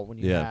Hall,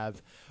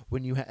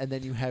 and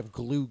then you have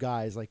glue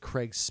guys like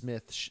Craig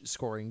Smith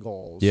scoring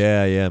goals.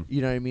 Yeah.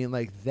 You know what I mean?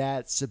 Like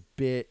that's a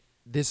bit.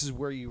 This is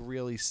where you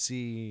really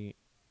see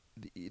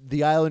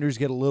the Islanders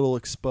get a little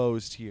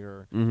exposed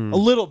here, a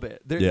little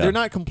bit. They're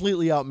not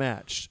completely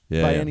outmatched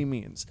by any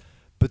means,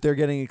 but they're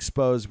getting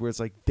exposed where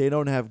it's like they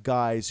don't have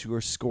guys who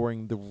are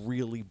scoring the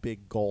really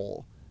big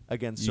goal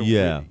against a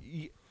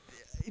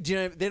do you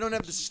know, they don't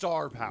have the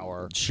star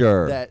power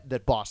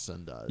that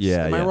Boston does.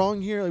 Yeah, Am I yeah.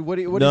 wrong here? Like, what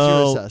is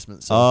your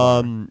assessment so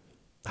far?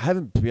 I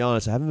haven't, to be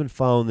honest, I haven't been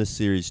following this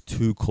series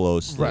too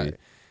closely. Right.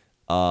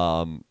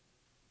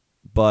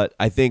 But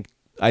I think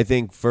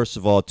first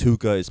of all,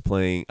 Tuukka is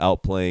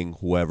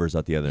outplaying whoever's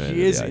at the other end.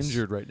 He is is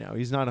injured right now.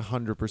 He's not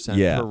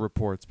 100% per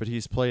reports, but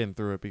he's playing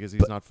through it because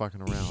he's not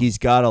fucking around. He's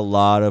got a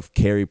lot of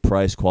Carey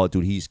Price quality,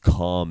 dude. He's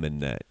calm in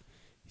net.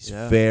 He's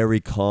very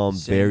calm,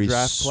 very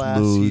draft smooth.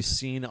 Class, he's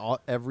seen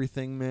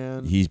everything,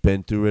 man. He's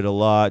been through it a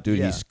lot, dude.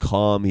 Yeah. He's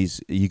calm.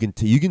 You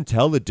can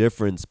tell the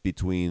difference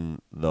between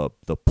the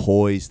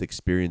poised,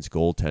 experienced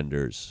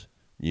goaltenders.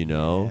 You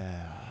know,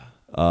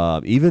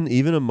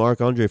 even a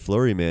Marc-Andre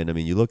Fleury, man. I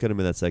mean, you look at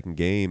him in that second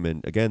game,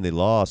 and again they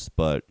lost,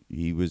 but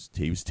he was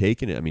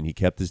taking it. I mean, he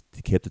kept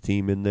the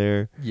team in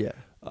there. Yeah.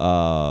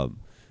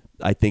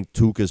 I think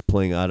Tuukka's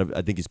playing I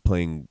think he's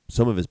playing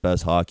some of his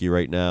best hockey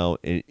right now.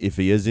 And if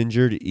he is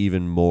injured,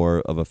 even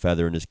more of a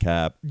feather in his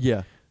cap.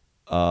 Yeah.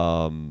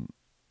 And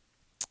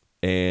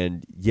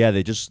yeah,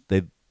 they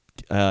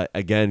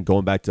again,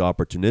 going back to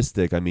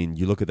opportunistic. I mean,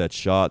 you look at that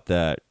shot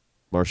that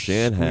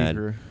Marchand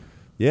had.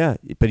 Yeah,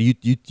 but you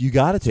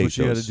got to take what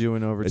you got to do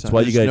in overtime. It's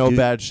what you got to do. There's no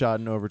bad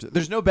shot in overtime.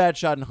 There's no bad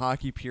shot in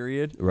hockey,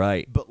 period.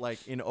 Right. But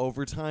like in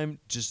overtime,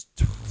 just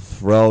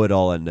throw it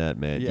all in net,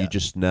 man. Yeah. You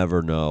just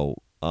never know.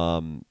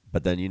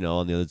 But then, you know,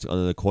 on the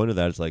other coin of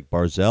that, it's like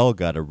Barzal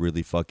got a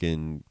really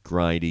fucking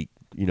grindy,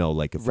 you know,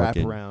 like a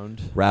fucking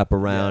wrap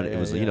around. Yeah, it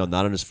was, you know,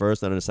 not on his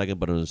first, not on his second,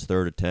 but on his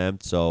third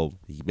attempt. So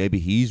maybe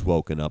he's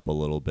woken up a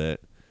little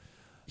bit.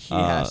 He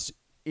has to,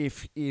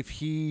 if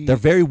he. They're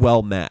very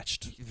well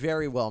matched.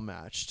 Very well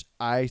matched.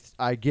 I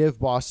give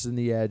Boston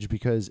the edge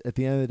because at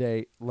the end of the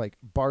day, like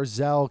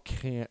Barzal,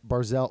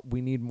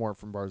 we need more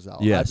from Barzal.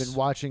 Yes. I've been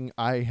watching.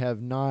 I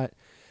have not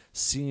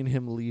seen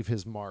him leave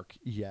his mark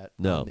yet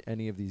on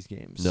any of these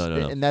games. No.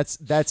 And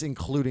that's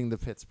including the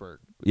Pittsburgh.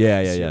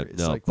 Yeah.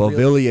 No, like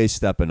Beauvillier's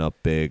stepping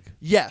up big.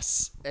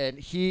 Yes, and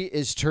he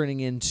is turning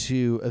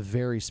into a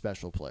very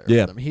special player.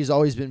 Yeah. For them. He's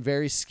always been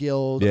very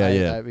skilled.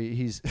 Yeah. I mean,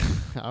 he's.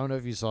 I don't know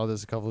if you saw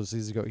this a couple of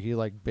seasons ago. He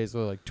like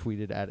basically like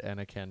tweeted at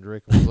Anna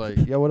Kendrick and was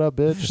like, "Yo, what up,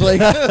 bitch?"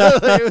 Like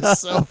it was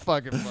so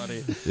fucking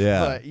funny.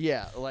 Yeah. But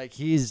yeah, like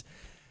he's.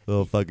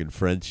 Little fucking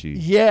Frenchie.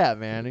 Yeah,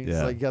 man. He's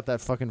like got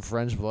that fucking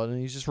French blood, and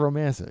he's just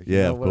romantic.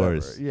 Yeah, of whatever.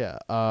 Course. Yeah.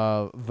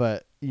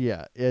 But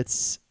yeah,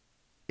 it's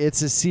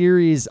a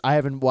series. I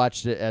haven't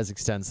watched it as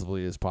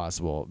extensively as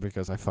possible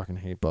because I fucking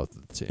hate both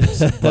of the teams.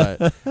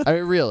 But I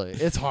mean, really,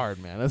 it's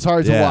hard, man. It's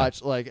hard to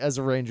watch. Like as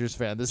a Rangers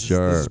fan, this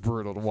is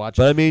brutal to watch.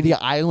 But I mean, the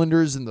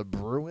Islanders and the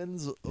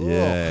Bruins.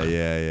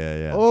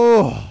 Yeah.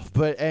 Oh,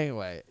 but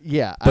anyway,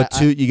 yeah.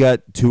 But you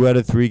got 2 out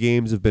of 3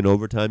 games have been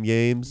overtime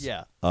games.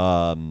 Yeah.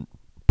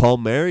 Paul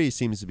Mary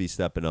seems to be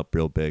stepping up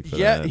real big for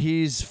them.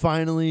 He's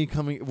finally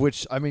coming,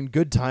 which, I mean,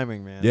 good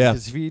timing, man. Yeah.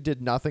 Because if he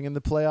did nothing in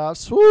the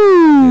playoffs,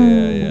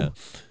 woo! Yeah.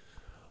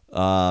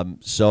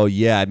 So,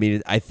 yeah, I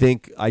mean, I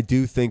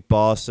do think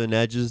Boston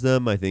edges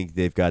them. I think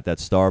they've got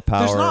that star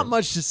power. There's not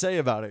much to say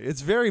about it.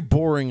 It's very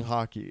boring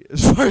hockey,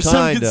 as far as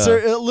I'm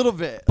concerned. A little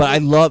bit. But I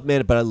love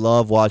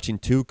watching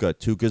Tuukka.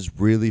 Tuukka's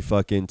really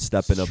fucking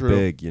stepping up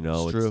big, you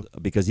know. It's true.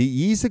 Because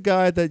he's a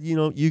guy that, you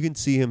know, you can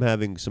see him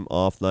having some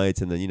off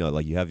nights, and then, you know,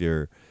 like you have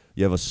a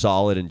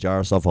solid and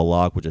Jaroslav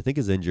Halak, which I think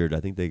is injured.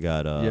 I think they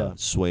got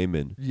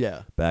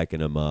Swayman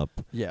backing him up.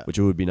 Yeah. Which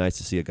it would be nice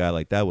to see a guy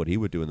like that, what he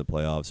would do in the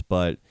playoffs.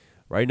 But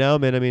right now,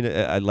 man, I mean,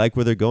 I like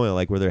where they're going. I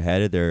like where they're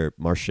headed.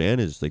 Marchand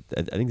is like,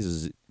 I think this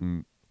is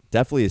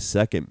definitely his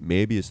second,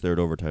 maybe his third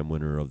overtime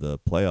winner of the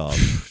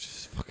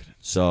playoffs.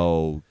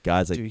 So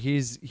guys like, dude,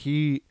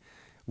 who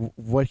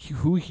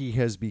he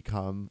has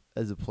become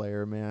as a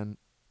player, man.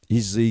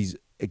 He's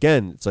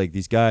again, it's like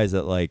these guys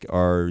that like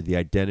are the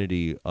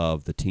identity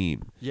of the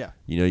team. Yeah.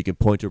 You know, you can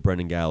point to a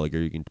Brendan Gallagher,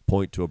 you can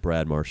point to a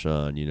Brad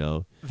Marchand, you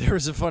know. There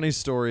was a funny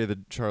story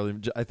that Charlie,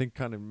 I think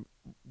kind of,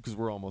 because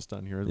we're almost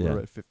done here.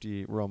 Yeah.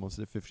 We're almost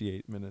at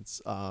 58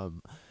 minutes.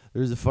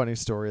 There's a funny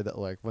story that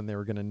like when they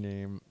were going to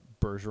name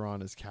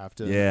Bergeron as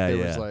captain,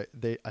 was like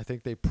I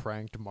think they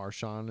pranked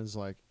Marchand as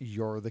like,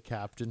 "You're the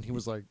captain." He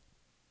was like,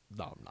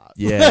 "No, I'm not."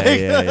 Yeah.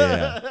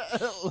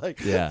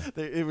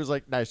 It was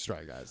like, "Nice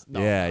try, guys."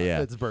 No,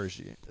 it's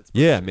Bergie.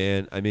 Yeah,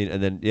 man. I mean,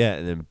 and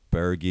then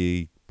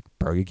Bergie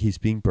keeps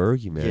being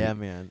Bergie, man. Yeah,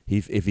 man.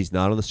 If he's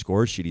not on the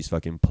score sheet, he's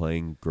fucking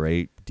playing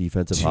great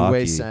defensive hockey.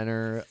 Two-way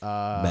center.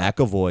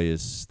 McAvoy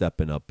is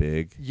stepping up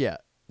big. Yeah.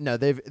 No,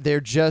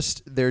 they're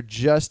just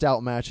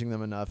outmatching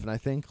them enough, and I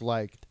think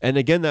like. And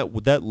again,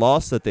 that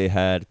loss that they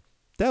had,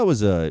 that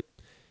was a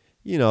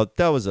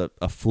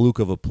fluke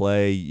of a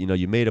play. You know,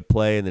 you made a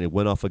play and then it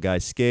went off a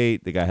guy's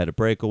skate. The guy had a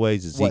breakaway.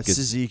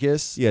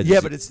 Cizikas?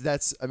 Yeah, but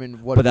that's. I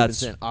mean, what have you been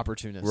saying?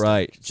 Opportunistic,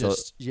 right?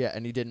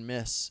 And he didn't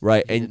miss.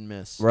 Right, didn't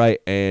miss. Right,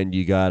 and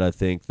you gotta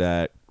think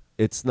that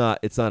it's not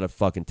a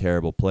fucking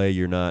terrible play.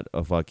 You're not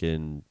a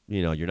fucking,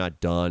 you know, you're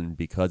not done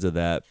because of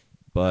that,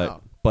 but.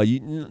 No. But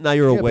now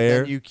you're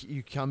aware. But then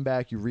you come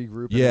back, you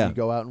regroup, and then you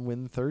go out and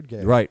win the third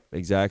game. Right,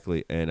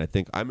 exactly. And I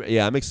think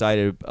I'm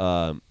excited.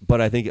 But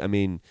I think, I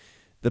mean,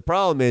 The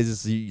problem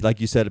is like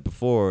you said it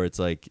before. It's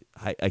like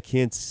I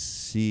can't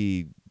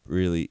see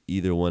really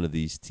either one of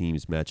these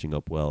teams matching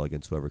up well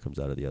against whoever comes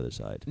out of the other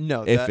side.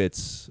 No, if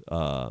it's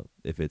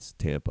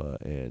Tampa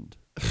and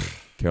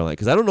Carolina,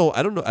 because I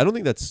don't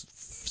think that's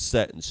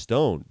set in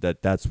stone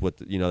that's what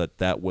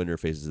that winner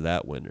faces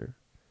that winner.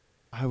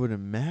 I would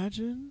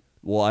imagine.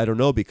 Well, I don't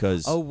know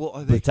because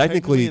are they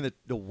technically in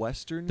the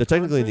Western? They're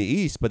technically in the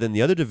East, but then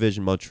the other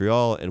division,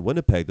 Montreal and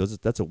Winnipeg,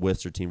 that's a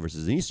Western team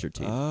versus an Eastern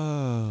team.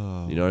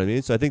 Oh, you know what I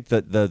mean? So I think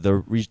that there's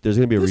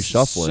going to be a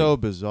reshuffling. Is so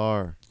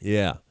bizarre.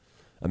 Yeah,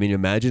 I mean,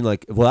 imagine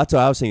that's what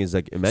I was saying is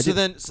like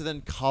imagine. So then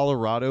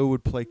Colorado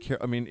would play.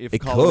 If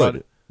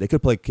Colorado, they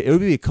could play. It would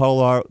be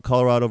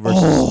Colorado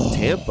versus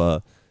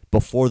Tampa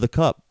before the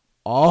Cup.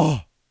 Oh,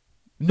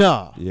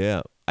 no.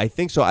 Yeah. I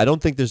think so. I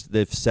don't think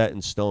they've set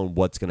in stone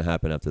what's going to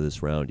happen after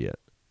this round yet.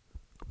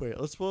 Wait,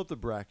 let's pull up the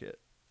bracket.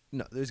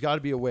 No, there's got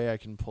to be a way I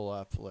can pull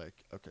up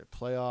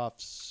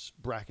playoffs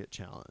bracket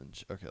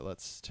challenge. Okay,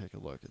 let's take a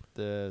look at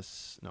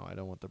this. No, I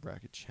don't want the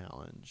bracket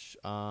challenge.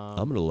 I'm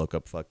going to look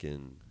up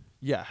fucking.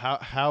 Yeah,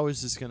 how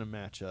is this going to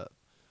match up?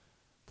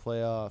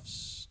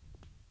 Playoffs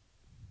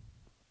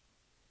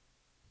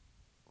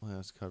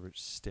coverage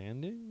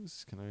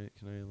standings. Can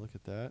I look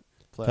at that?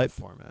 Playoff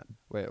format.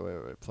 Wait.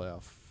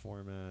 Playoff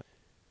format.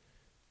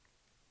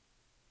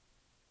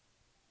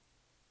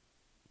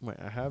 Wait,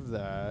 I have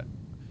that.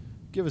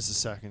 Give us a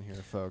second here,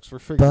 folks. We're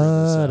figuring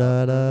this out.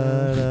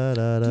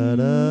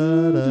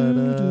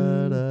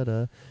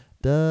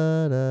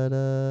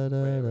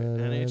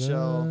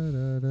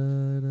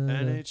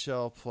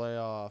 NHL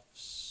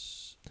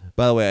playoffs.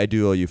 By the way, I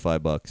do owe you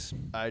 $5.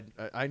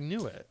 I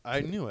knew it.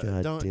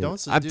 God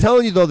Don't. I'm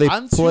telling you though,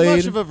 I'm too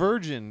much of a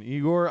virgin,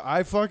 Igor.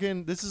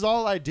 This is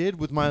all I did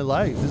with my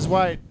life. This is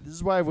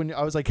why when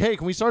I was like, hey,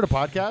 can we start a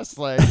podcast?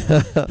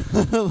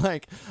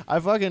 Like, I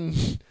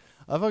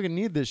fucking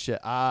need this shit.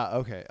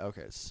 Okay.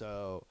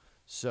 So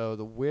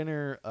the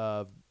winner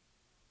of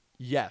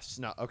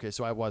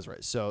so I was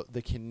right. So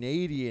the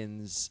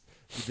Canadians,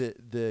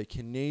 the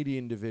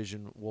Canadian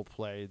division will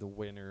play the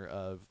winner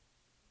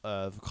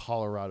of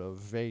Colorado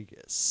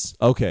Vegas.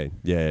 Okay.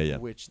 Yeah.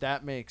 Which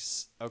that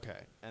makes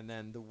and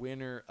then the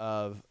winner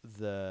of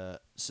the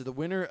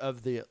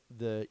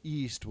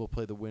East will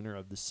play the winner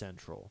of the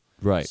Central.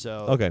 Right.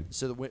 So okay.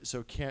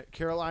 So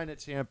Carolina,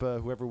 Tampa,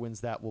 whoever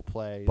wins that will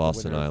play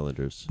Boston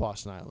Islanders.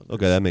 Boston Islanders.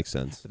 Okay, that makes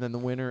sense. And then the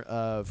winner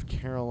of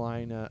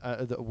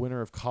Carolina, the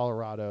winner of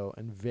Colorado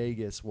and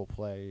Vegas will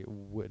play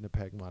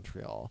Winnipeg,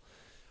 Montreal.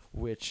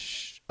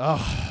 Which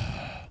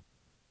I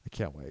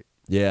can't wait.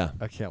 Yeah,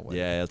 I can't wait.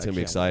 Yeah, that's gonna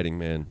be exciting,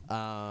 man.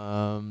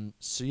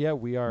 So yeah,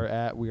 we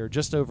are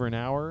just over an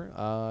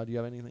hour. Do you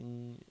have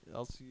anything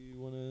else you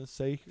want to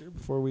say here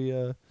before we?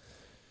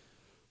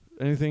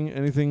 Anything?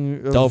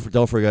 Don't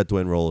forget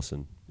Dwayne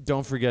Rollison.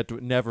 Never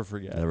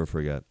forget. Never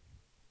forget.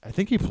 I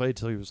think he played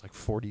till he was like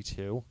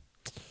 42.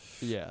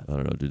 Yeah. I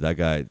don't know, dude. That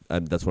guy.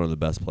 That's one of the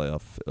best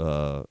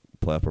playoff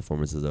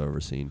performances I've ever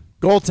seen.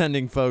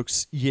 Goaltending,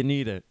 folks. You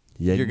need it.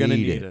 You're gonna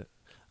need it.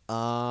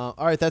 All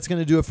right, that's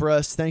going to do it for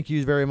us. Thank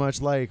you very much.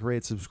 Like,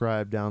 rate,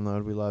 subscribe,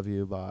 download. We love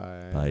you.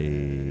 Bye.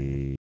 Bye.